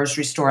possible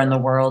grocery store in the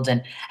world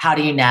and how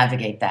do you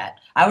navigate that?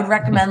 I would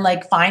recommend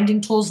like finding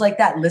tools like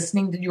that,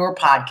 listening to your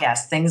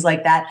podcast, things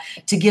like that,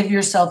 to give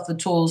yourself the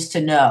tools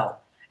to know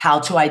how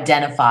to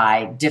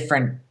identify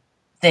different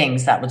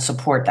things that would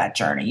support that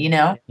journey,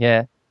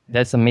 Yeah.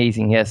 That's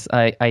amazing. Yes,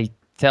 I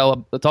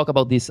talk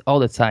about this all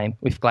the time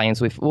with clients,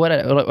 with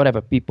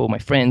whatever people, my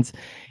friends.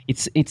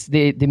 It's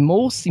the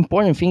most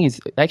important thing is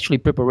actually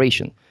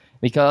preparation,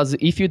 because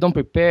if you don't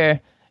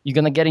prepare, you're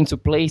gonna get into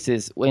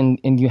places when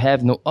and you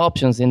have no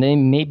options, and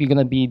then maybe you're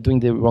gonna be doing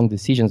the wrong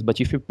decisions.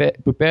 But if you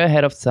prepare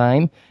ahead of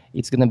time,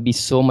 it's gonna be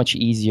so much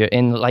easier.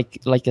 And like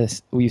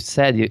as we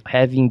said,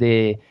 having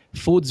the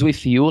foods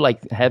with you,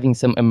 like having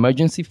some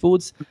emergency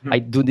foods. I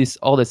do this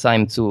all the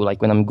time too. Like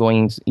when I'm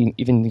going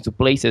even into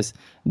places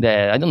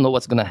that I don't know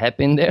what's gonna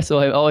happen there, so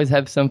I always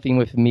have something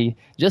with me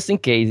just in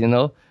case, you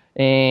know.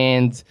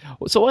 And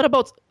so, what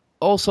about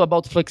also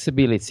about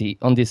flexibility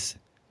on this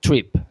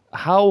trip?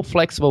 How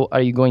flexible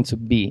are you going to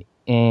be?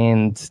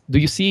 And do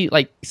you see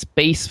like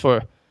space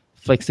for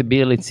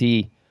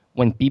flexibility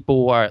when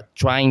people are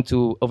trying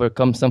to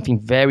overcome something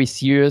very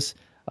serious?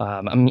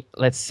 I mean,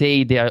 let's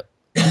say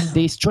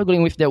they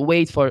struggling with their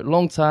weight for a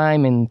long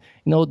time, and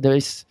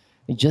they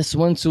just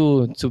want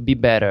to be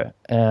better.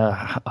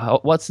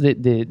 What's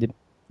the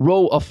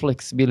role of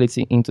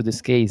flexibility into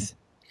this case?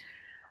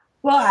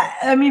 Well,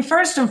 I mean,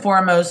 first and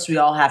foremost, we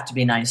all have to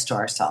be nice to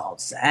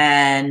ourselves.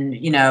 And,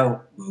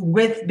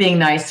 with being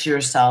nice to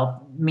yourself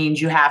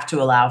means you have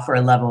to allow for a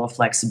level of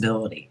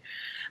flexibility.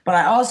 But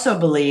I also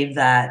believe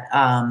that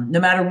no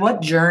matter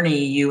what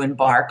journey you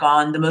embark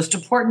on, the most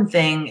important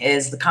thing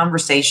is the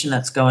conversation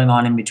that's going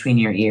on in between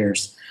your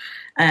ears.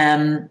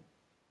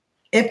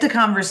 If the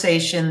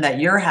conversation that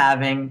you're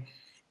having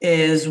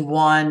is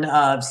one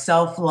of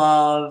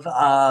self-love,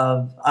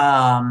 of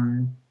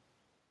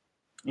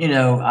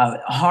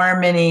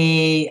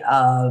harmony,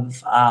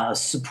 of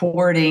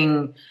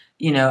supporting,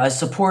 a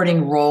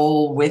supporting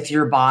role with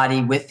your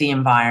body, with the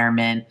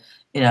environment,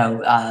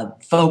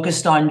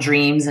 focused on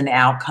dreams and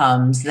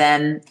outcomes,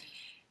 then,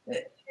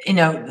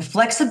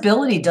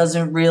 flexibility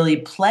doesn't really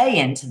play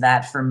into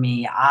that for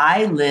me.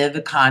 I live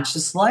a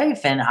conscious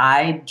life, and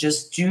I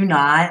just do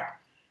not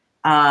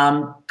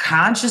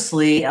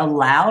consciously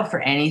allow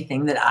for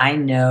anything that I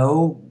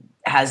know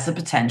has the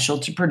potential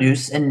to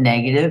produce a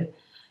negative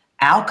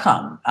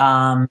outcome.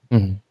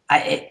 The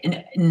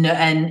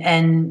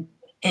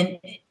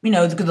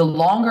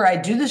longer I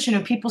do this,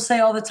 people say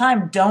all the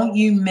time, don't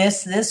you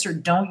miss this or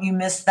don't you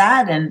miss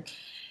that? And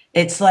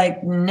it's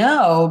like,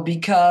 no,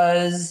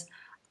 because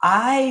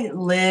I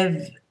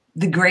live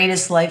the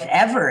greatest life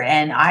ever.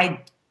 And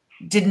I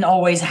didn't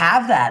always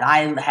have that.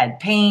 I had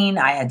pain,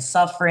 I had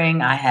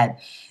suffering, I had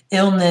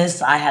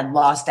illness, I had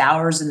lost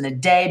hours in the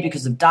day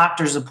because of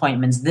doctor's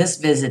appointments, this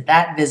visit,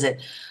 that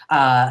visit,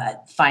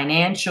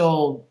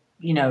 financial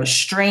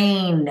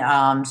strain,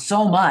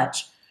 so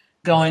much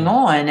going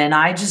on. And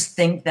I just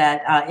think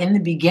that in the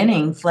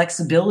beginning,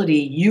 flexibility,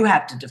 you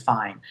have to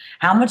define.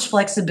 How much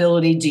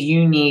flexibility do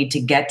you need to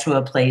get to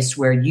a place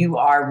where you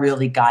are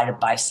really guided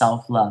by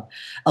self-love?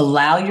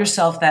 Allow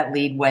yourself that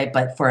lead way,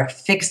 but for a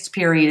fixed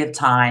period of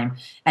time.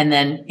 And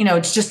then,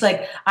 it's just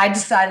like I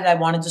decided I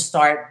wanted to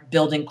start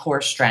building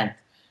core strength.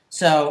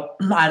 So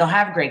I don't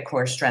have great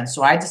core strength.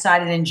 So I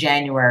decided in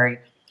January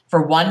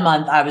for 1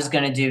 month, I was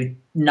going to do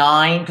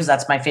 9, because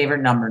that's my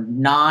favorite number,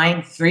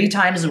 9, 3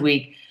 times a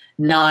week,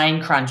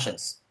 9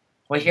 crunches.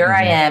 Well, here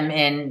I am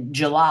in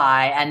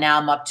July, and now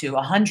I'm up to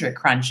 100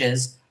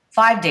 crunches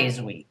 5 days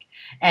a week.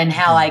 And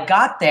how I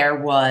got there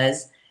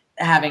was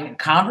having a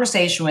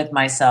conversation with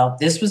myself.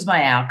 This was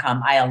my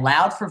outcome. I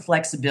allowed for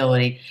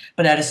flexibility,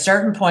 but at a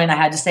certain point, I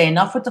had to say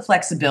enough with the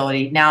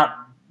flexibility. Now,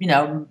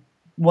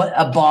 what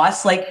a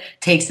boss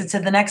takes it to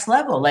the next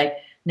level.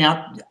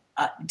 Now,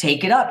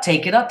 take it up.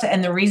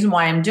 And the reason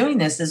why I'm doing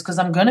this is because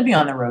I'm going to be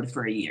on the road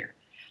for a year.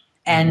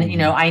 And,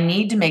 I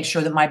need to make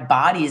sure that my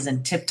body is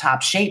in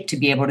tip-top shape to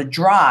be able to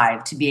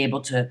drive, to be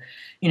able to,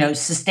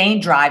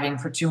 sustain driving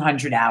for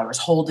 200 hours,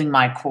 holding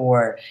my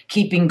core,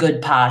 keeping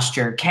good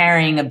posture,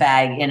 carrying a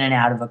bag in and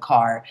out of a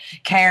car,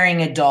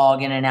 carrying a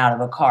dog in and out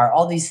of a car,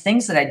 all these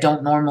things that I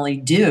don't normally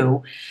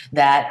do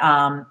that,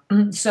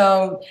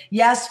 so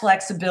yes,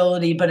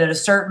 flexibility, but at a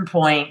certain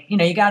point,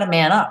 you got to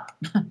man up.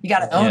 You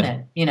got to own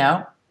it,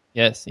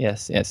 Yes.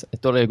 I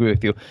totally agree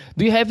with you.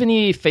 Do you have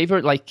any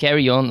favorite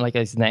carry on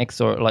snacks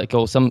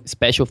or some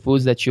special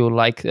foods that you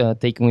like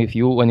taking with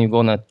you when you go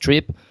on a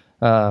trip,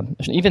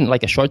 even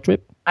a short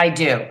trip? I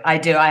do. I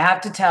have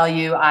to tell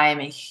you, I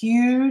am a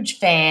huge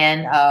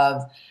fan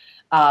of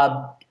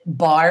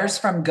bars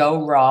from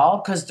Go Raw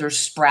because they're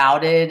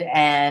sprouted,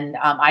 and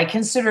I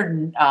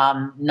consider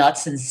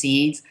nuts and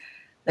seeds,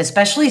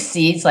 especially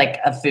seeds, like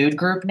a food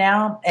group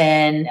now.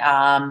 And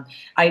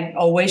I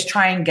always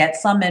try and get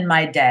some in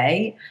my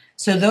day.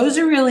 So those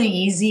are really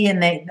easy.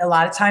 And a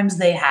lot of times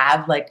they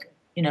have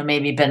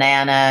maybe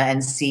banana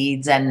and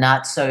seeds and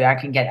nuts. So I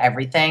can get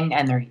everything,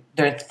 and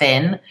they're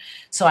thin.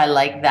 So I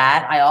like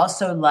that. I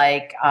also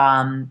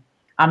I'm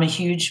a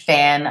huge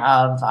fan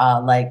of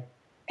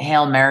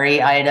Hail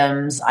Mary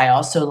items. I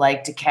also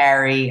like to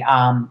carry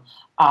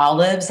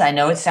olives. I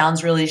know it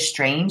sounds really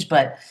strange,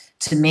 but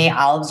to me,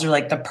 olives are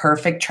the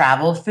perfect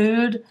travel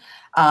food.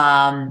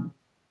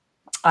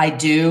 I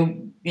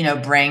do,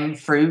 bring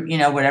fruit,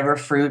 whatever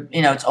fruit,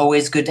 it's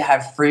always good to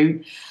have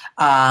fruit.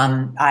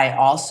 I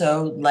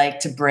also like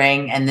to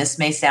bring, and this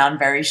may sound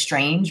very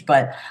strange,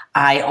 but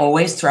I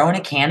always throw in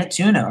a can of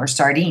tuna or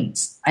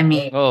sardines. I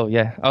mean, Oh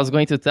yeah, I was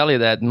going to tell you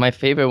that my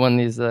favorite one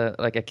is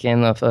like a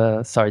can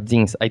of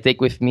sardines. I take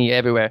with me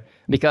everywhere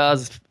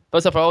because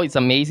first of all, it's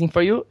amazing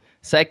for you.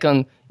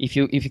 Second, if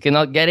you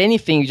cannot get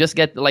anything, you just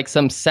get like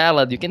some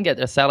salad. You can get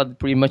a salad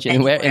pretty much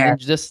anywhere, and then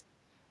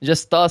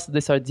just toss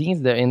the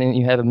sardines there, and then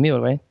you have a meal,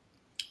 right?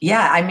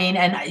 yeah, I mean,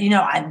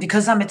 and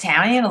because I'm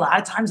Italian, a lot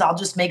of times I'll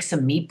just make some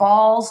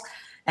meatballs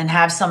and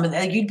have some of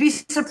that. You'd be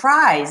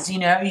surprised,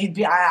 you'd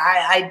be,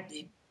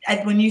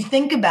 when you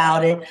think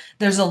about it,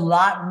 there's a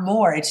lot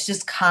more. It's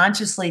just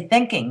consciously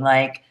thinking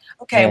like,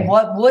 okay, Yeah.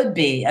 what would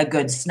be a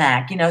good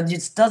snack?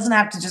 It doesn't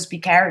have to just be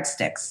carrot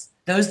sticks.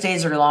 Those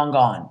days are long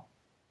gone.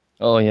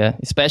 Oh yeah,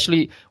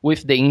 especially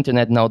with the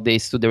internet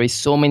nowadays too. There is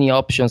so many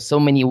options, so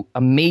many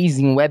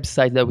amazing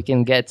websites that we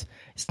can get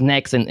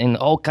snacks and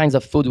all kinds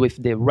of food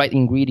with the right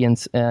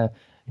ingredients.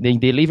 They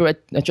deliver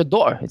at your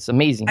door. It's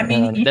amazing. I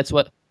mean, that's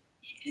what.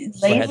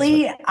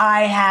 lately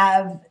I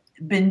have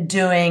been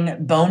doing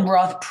bone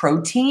broth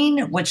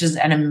protein, which is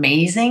an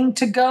amazing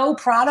to-go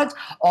product.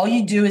 All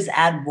you do is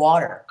add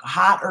water,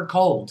 hot or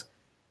cold.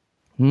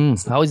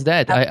 How is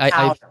that?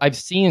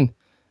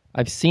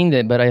 I've seen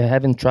that, but I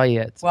haven't tried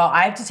yet. Well,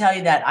 I have to tell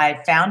you that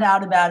I found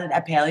out about it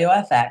at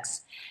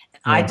PaleoFX.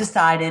 I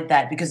decided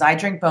that because I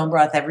drink bone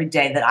broth every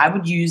day, that I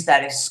would use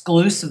that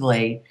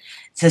exclusively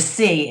to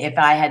see if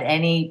I had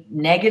any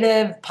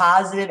negative,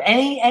 positive,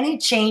 any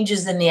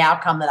changes in the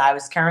outcome that I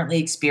was currently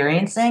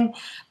experiencing.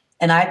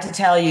 And I have to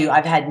tell you,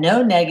 I've had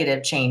no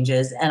negative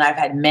changes and I've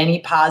had many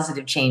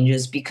positive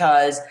changes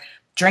because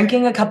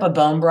drinking a cup of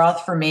bone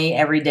broth for me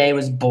every day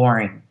was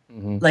boring.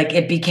 Like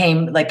it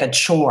became like a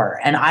chore.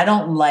 And I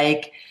don't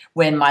like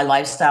when my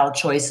lifestyle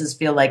choices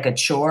feel like a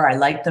chore. I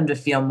like them to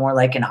feel more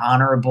like an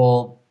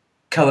honorable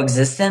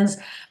coexistence.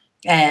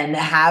 And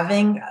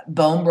having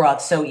bone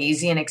broth so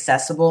easy and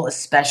accessible,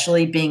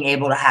 especially being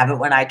able to have it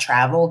when I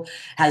travel,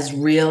 has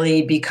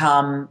really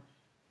become,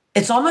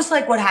 it's almost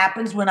like what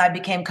happens when I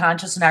became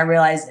conscious and I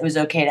realized it was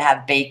okay to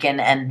have bacon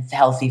and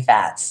healthy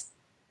fats.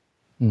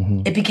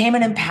 It became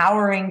an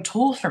empowering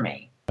tool for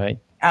me. Right.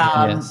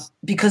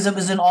 Because it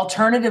was an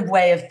alternative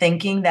way of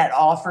thinking that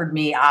offered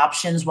me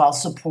options while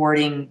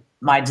supporting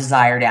my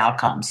desired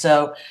outcome.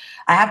 So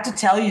I have to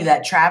tell you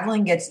that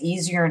traveling gets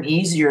easier and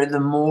easier the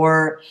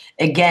more,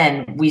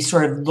 again, we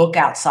sort of look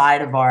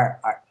outside of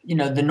our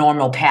the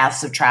normal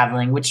paths of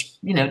traveling, which,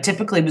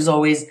 typically was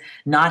always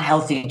not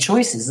healthy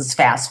choices. It's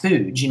fast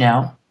food,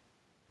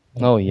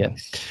 Oh, yeah.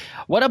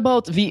 What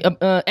about the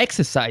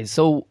exercise?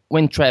 So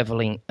when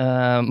traveling,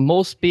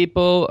 most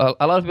people,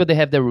 a lot of people, they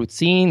have their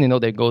routine.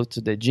 They go to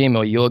the gym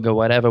or yoga,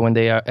 whatever, when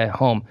they are at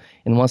home.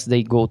 And once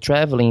they go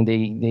traveling,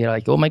 they're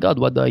like, oh my God,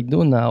 what do I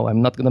do now?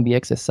 I'm not going to be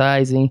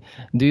exercising.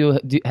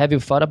 Have you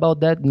thought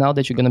about that now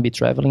that you're going to be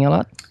traveling a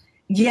lot?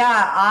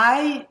 Yeah,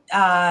 I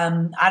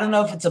don't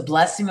know if it's a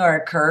blessing or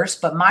a curse,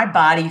 but my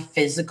body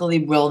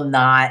physically will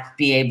not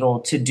be able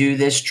to do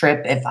this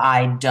trip if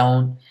I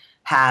don't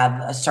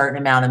have a certain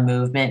amount of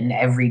movement in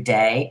every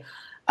day.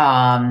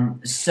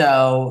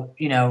 So,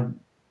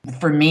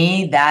 for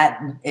me, that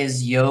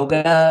is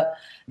yoga.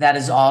 That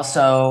is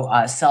also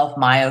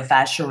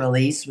self-myofascial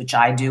release, which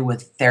I do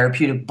with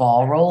therapeutic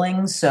ball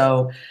rolling.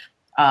 So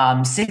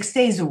 6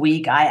 days a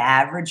week, I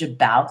average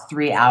about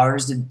 3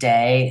 hours a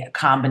day,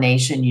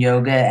 combination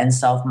yoga and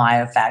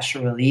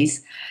self-myofascial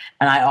release.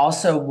 And I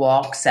also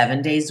walk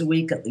 7 days a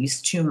week, at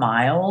least 2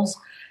 miles.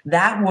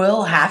 That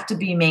will have to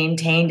be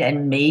maintained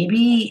and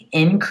maybe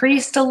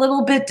increased a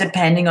little bit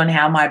depending on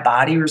how my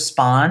body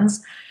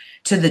responds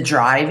to the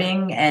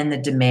driving and the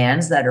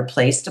demands that are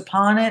placed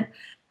upon it.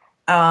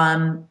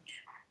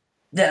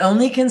 The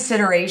only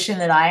consideration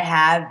that I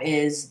have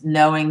is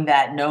knowing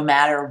that no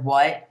matter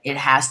what, it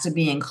has to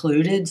be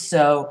included.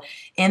 So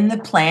in the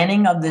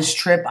planning of this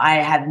trip,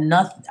 I'm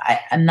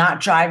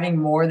not driving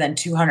more than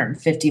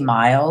 250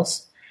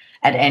 miles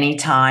at any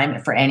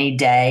time for any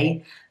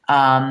day.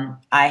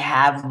 I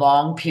have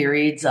long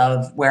periods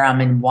of where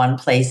I'm in one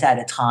place at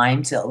a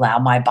time to allow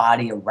my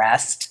body a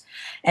rest.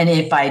 And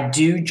if I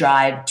do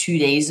drive 2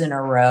 days in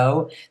a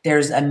row,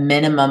 there's a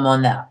minimum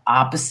on the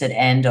opposite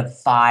end of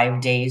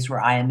 5 days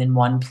where I am in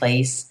one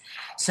place.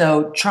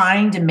 So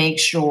trying to make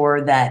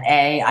sure that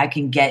I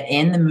can get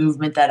in the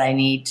movement that I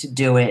need to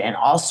do it, and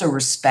also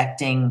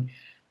respecting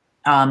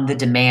the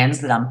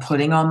demands that I'm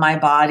putting on my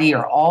body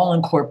are all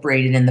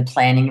incorporated in the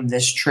planning of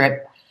this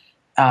trip.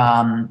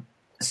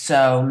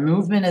 So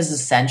movement is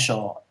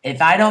essential.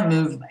 If I don't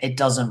move, it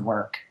doesn't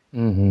work.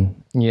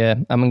 Yeah,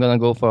 I'm gonna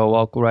go for a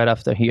walk right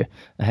after here.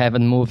 I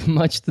haven't moved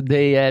much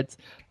today yet.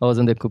 I was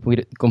on the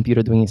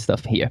computer doing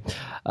stuff here.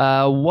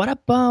 What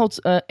about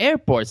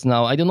airports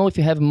now? I don't know if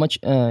you have much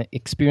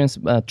experience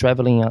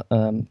traveling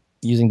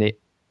using the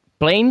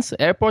planes,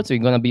 airports. You're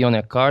gonna be on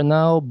a car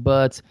now,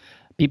 but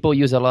people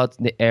use a lot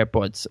the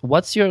airports.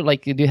 What's your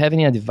do you have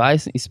any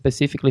advice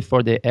specifically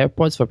for the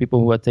airports for people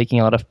who are taking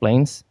a lot of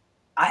planes?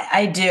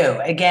 I do.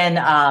 Again,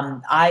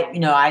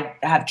 I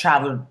have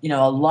traveled,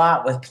 a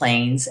lot with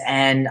planes.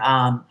 And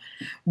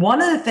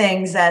one of the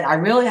things that I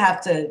really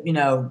have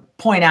to,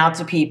 point out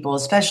to people,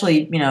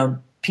 especially,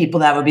 people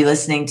that would be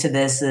listening to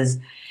this is,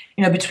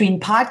 between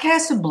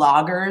podcasts and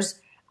bloggers,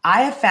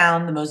 I have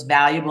found the most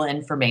valuable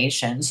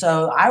information.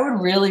 So I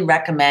would really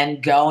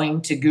recommend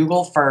going to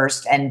Google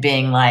first and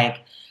being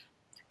like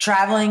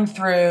traveling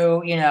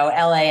through,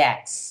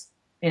 LAX,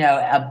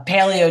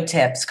 paleo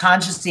tips,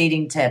 conscious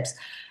eating tips.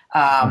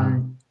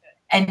 And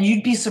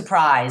you'd be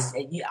surprised.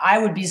 I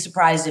would be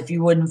surprised if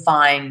you wouldn't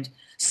find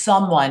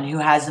someone who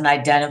hasn't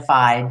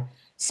identified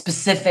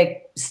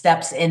specific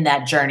steps in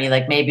that journey.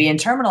 Like maybe in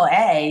Terminal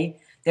A,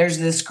 there's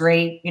this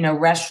great,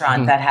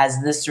 restaurant that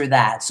has this or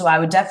that. So I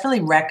would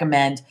definitely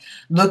recommend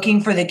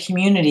looking for the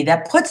community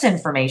that puts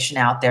information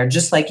out there,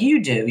 just like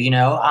you do,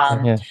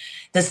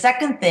 The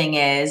second thing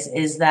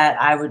is that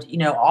I would,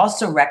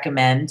 also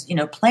recommend,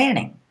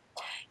 planning,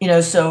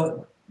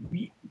 so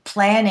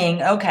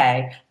planning,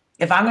 okay,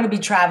 if I'm going to be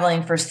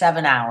traveling for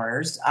 7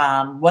 hours,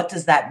 what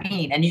does that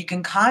mean? And you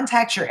can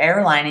contact your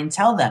airline and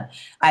tell them,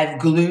 I have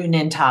gluten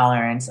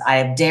intolerance, I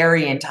have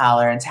dairy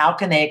intolerance. How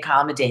can they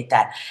accommodate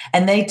that?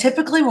 And they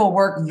typically will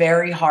work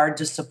very hard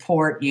to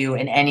support you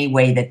in any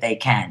way that they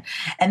can.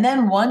 And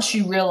then once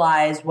you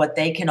realize what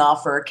they can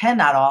offer or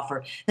cannot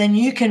offer, then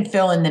you can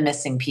fill in the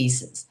missing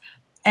pieces.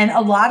 And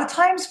a lot of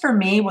times for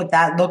me, what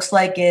that looks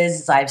like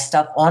is I have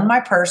stuff on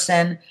my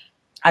person.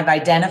 I've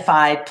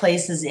identified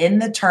places in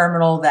the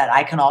terminal that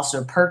I can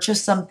also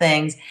purchase some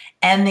things,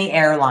 and the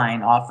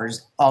airline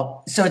offers.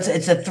 So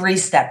it's a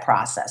 3-step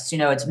process.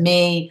 It's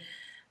me,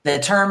 the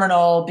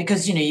terminal,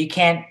 because, you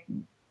can't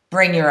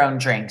bring your own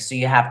drinks. So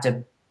you have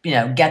to,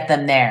 get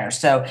them there.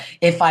 So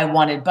if I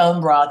wanted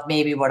bone broth,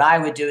 maybe what I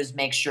would do is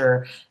make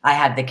sure I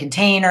have the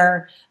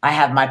container, I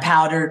have my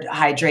powdered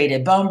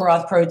hydrated bone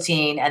broth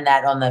protein, and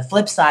that on the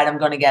flip side, I'm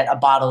going to get a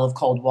bottle of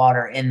cold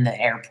water in the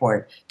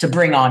airport to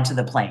bring onto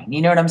the plane.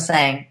 You know what I'm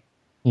saying?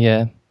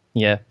 Yeah,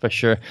 for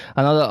sure.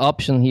 Another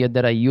option here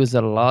that I use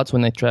a lot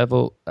when I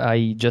travel,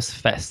 I just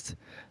fast.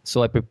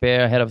 So I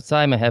prepare ahead of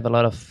time. I have a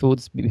lot of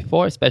foods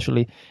before,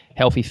 especially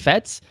healthy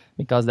fats,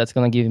 because that's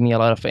going to give me a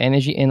lot of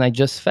energy. And I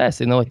just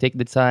fast. I take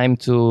the time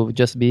to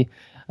just be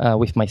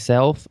with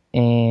myself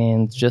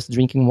and just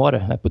drinking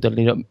water. I put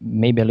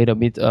maybe a little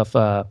bit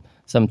of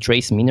some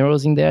trace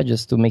minerals in there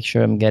just to make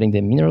sure I'm getting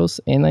the minerals.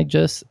 And I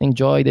just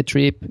enjoy the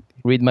trip,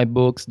 read my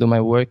books, do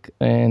my work,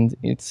 and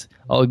it's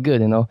all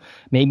good,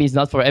 Maybe it's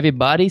not for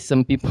everybody.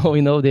 Some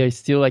people, they're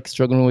still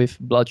struggling with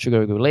blood sugar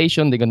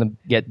regulation. They're going to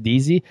get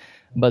dizzy.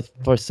 But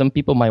for some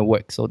people, might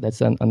work. So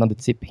that's another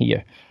tip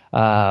here.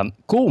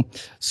 Cool.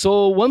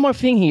 So one more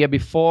thing here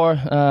before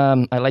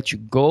I let you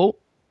go.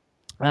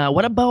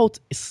 What about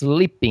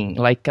sleeping?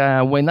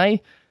 When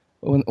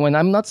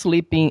I'm not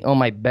sleeping on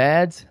my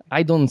bed,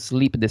 I don't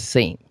sleep the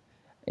same.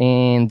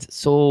 And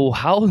so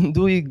how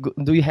do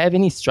you have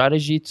any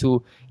strategy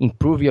to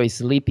improve your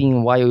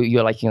sleeping while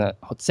you're in a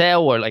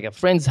hotel or a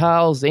friend's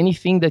house?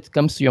 Anything that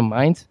comes to your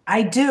mind?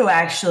 I do,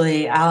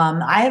 actually.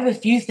 I have a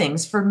few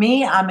things. For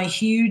me, I'm a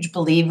huge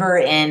believer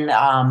in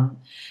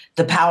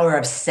the power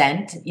of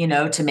scent,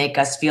 to make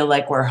us feel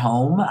like we're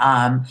home.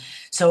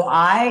 So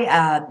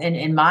I,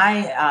 in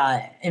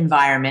my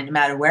environment, no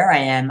matter where I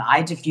am,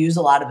 I diffuse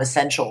a lot of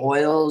essential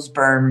oils,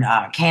 burn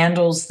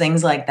candles,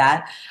 things like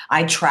that.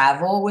 I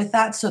travel with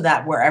that so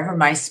that wherever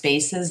my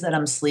space is that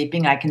I'm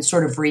sleeping, I can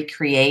sort of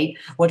recreate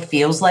what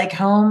feels like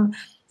home.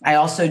 I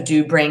also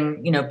do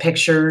bring,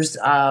 pictures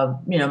of,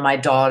 my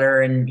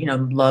daughter and,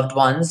 loved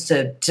ones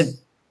to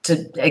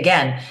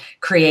again,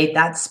 create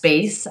that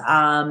space.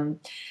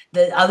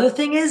 The other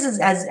thing is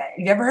as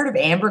you ever heard of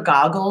amber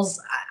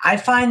goggles? I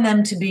find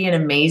them to be an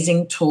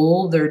amazing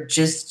tool.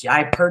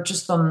 I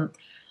purchased them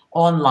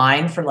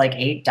online for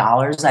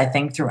 $8, I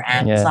think, through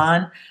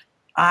Amazon.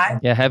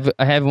 Yeah.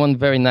 I have one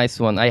very nice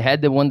one. I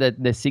had the one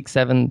that the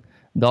 $6-7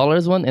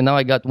 one, and now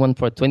I got one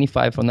for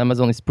 $25 from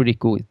Amazon. It's pretty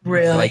cool.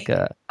 Really?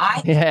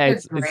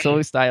 It's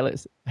so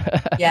stylish.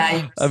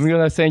 Yeah, I'm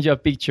gonna send you a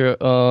picture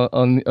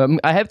on.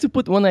 I have to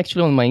put one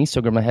actually on my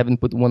Instagram. I haven't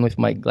put one with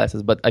my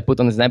glasses, but I put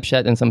on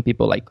Snapchat, and some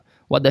people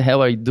what the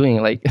hell are you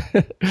doing?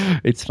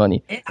 It's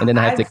funny, and then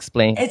I have to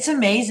explain. It's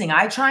amazing.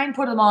 I try and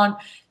put them on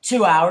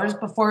 2 hours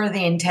before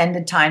the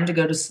intended time to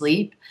go to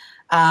sleep,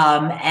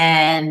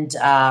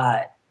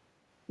 I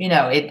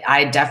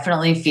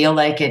definitely feel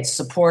like it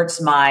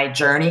supports my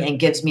journey and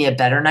gives me a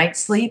better night's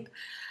sleep.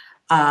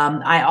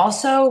 I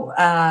also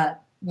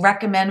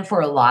recommend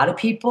for a lot of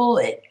people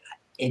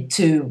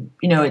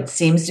it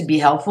seems to be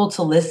helpful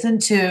to listen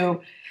to,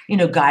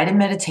 guided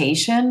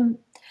meditation.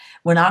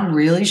 When I'm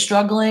really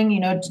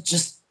struggling, to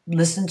just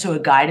listen to a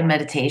guided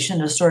meditation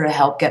to sort of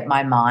help get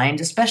my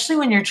mind, especially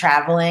when you're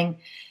traveling,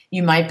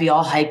 you might be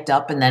all hyped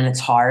up and then it's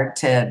hard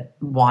to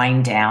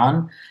wind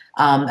down.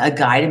 A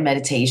guided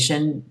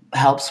meditation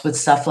helps with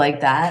stuff like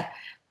that.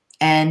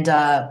 And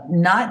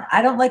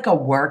I don't like a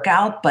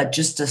workout, but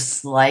just a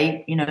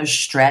slight,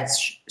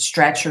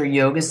 stretch or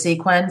yoga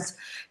sequence,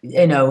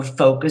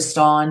 focused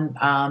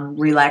on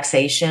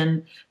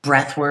relaxation,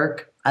 breath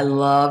work, I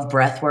love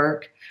breath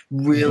work.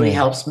 Really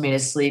helps me to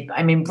sleep.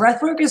 I mean,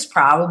 breath work is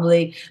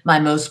probably my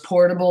most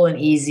portable and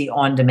easy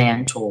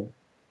on-demand tool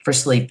for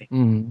sleeping.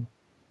 Mm.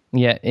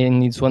 Yeah,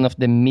 and it's one of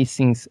the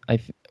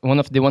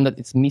one that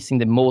it's missing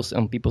the most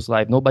in people's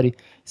life. Nobody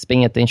is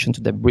paying attention to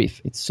the breath.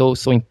 It's so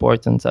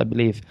important. I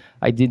believe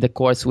I did the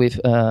course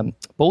with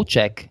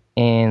Polchek,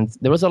 and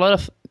there was a lot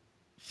of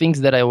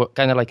things that I were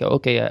kind of like,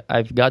 okay,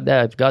 I've got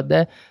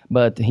that,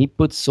 but he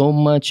put so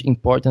much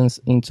importance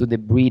into the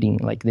breathing,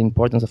 like the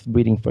importance of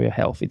breathing for your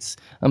health. It's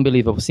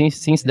unbelievable.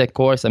 Since that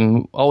course,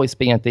 I'm always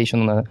paying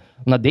attention on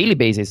a daily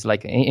basis.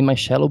 Like, am I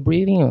shallow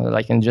breathing, or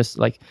like, and just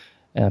like.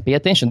 Pay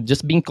attention,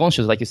 just being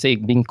conscious, like you say,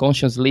 being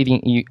conscious living,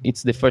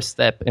 it's the first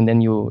step, and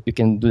then you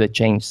can do the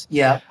change.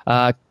 Yeah.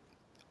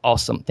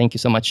 Awesome. Thank you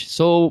so much.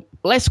 So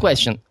last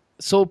question.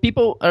 So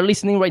people are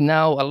listening right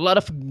now, a lot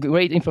of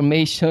great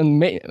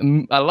information,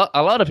 a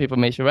lot of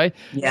information, right?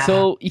 Yeah.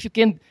 So if you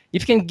can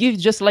give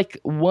just like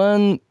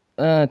one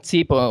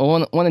tip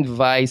or one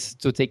advice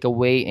to take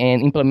away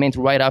and implement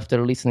right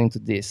after listening to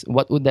this,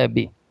 what would that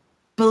be?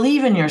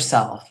 Believe in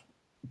yourself.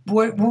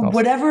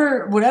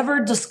 Whatever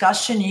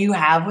discussion you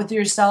have with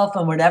yourself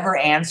and whatever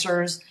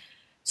answers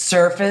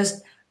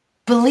surface,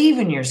 believe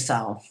in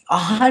yourself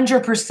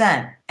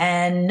 100%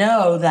 and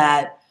know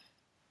that,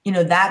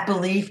 that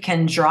belief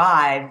can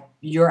drive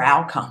your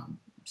outcome.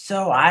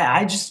 So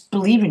I just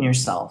believe in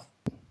yourself.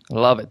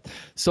 Love it.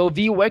 So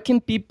V, where can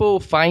people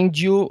find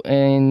you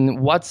and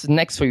what's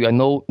next for you? I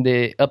know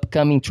the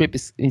upcoming trip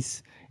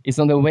is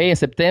on the way in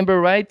September,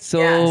 right? So,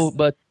 yes.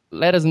 But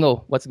let us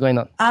know what's going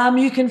on.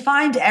 You can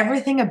find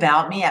everything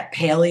about me at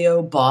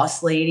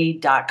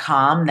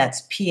paleobosslady.com.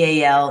 That's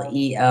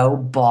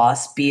PALEO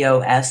boss,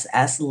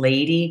 BOSS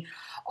lady.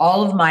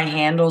 All of my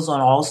handles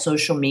on all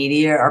social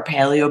media are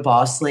Paleo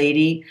Boss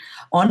Lady.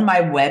 On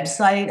my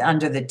website,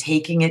 under the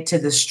Taking It to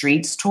the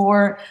Streets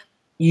tour,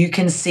 you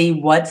can see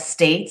what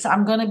states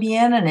I'm going to be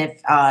in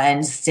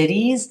and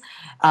cities.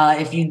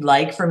 If you'd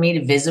like for me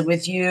to visit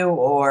with you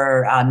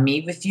or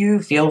meet with you,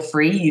 feel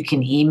free. You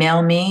can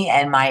email me,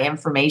 and my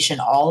information,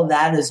 all of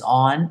that is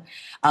on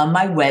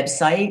my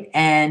website.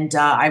 And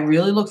I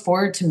really look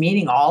forward to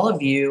meeting all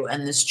of you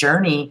in this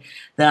journey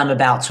that I'm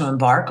about to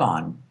embark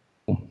on.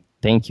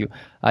 Thank you.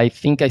 I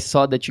think I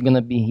saw that you're going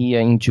to be here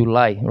in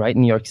July, right?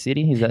 New York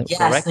City. Is that correct?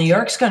 Yes, New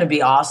York's going to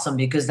be awesome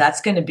because that's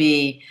going to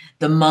be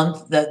the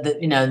month,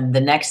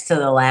 the next to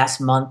the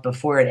last month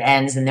before it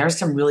ends. And there's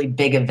some really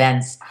big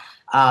events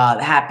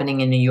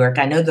happening in New York.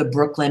 I know the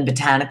Brooklyn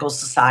Botanical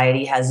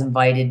Society has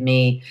invited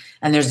me,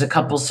 and there's a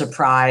couple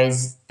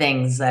surprise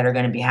things that are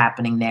going to be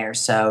happening there.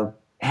 So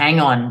hang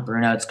on,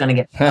 Bruno. It's going to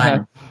get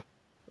fun.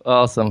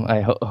 Awesome.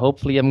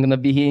 Hopefully I'm going to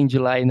be here in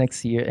July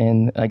next year,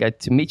 and I got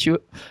to meet you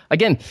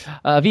again.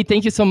 V,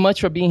 thank you so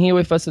much for being here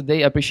with us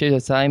today. I appreciate your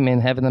time, and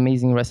have an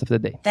amazing rest of the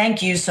day.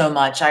 Thank you so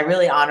much. I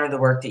really honor the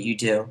work that you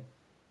do.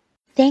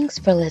 Thanks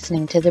for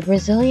listening to the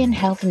Brazilian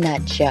Health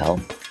Nut Show.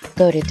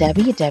 Go to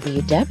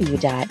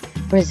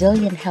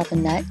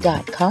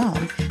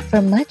www.brazilianhealthnut.com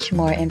for much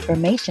more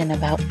information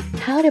about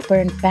how to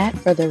burn fat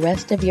for the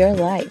rest of your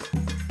life.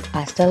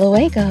 Hasta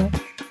luego.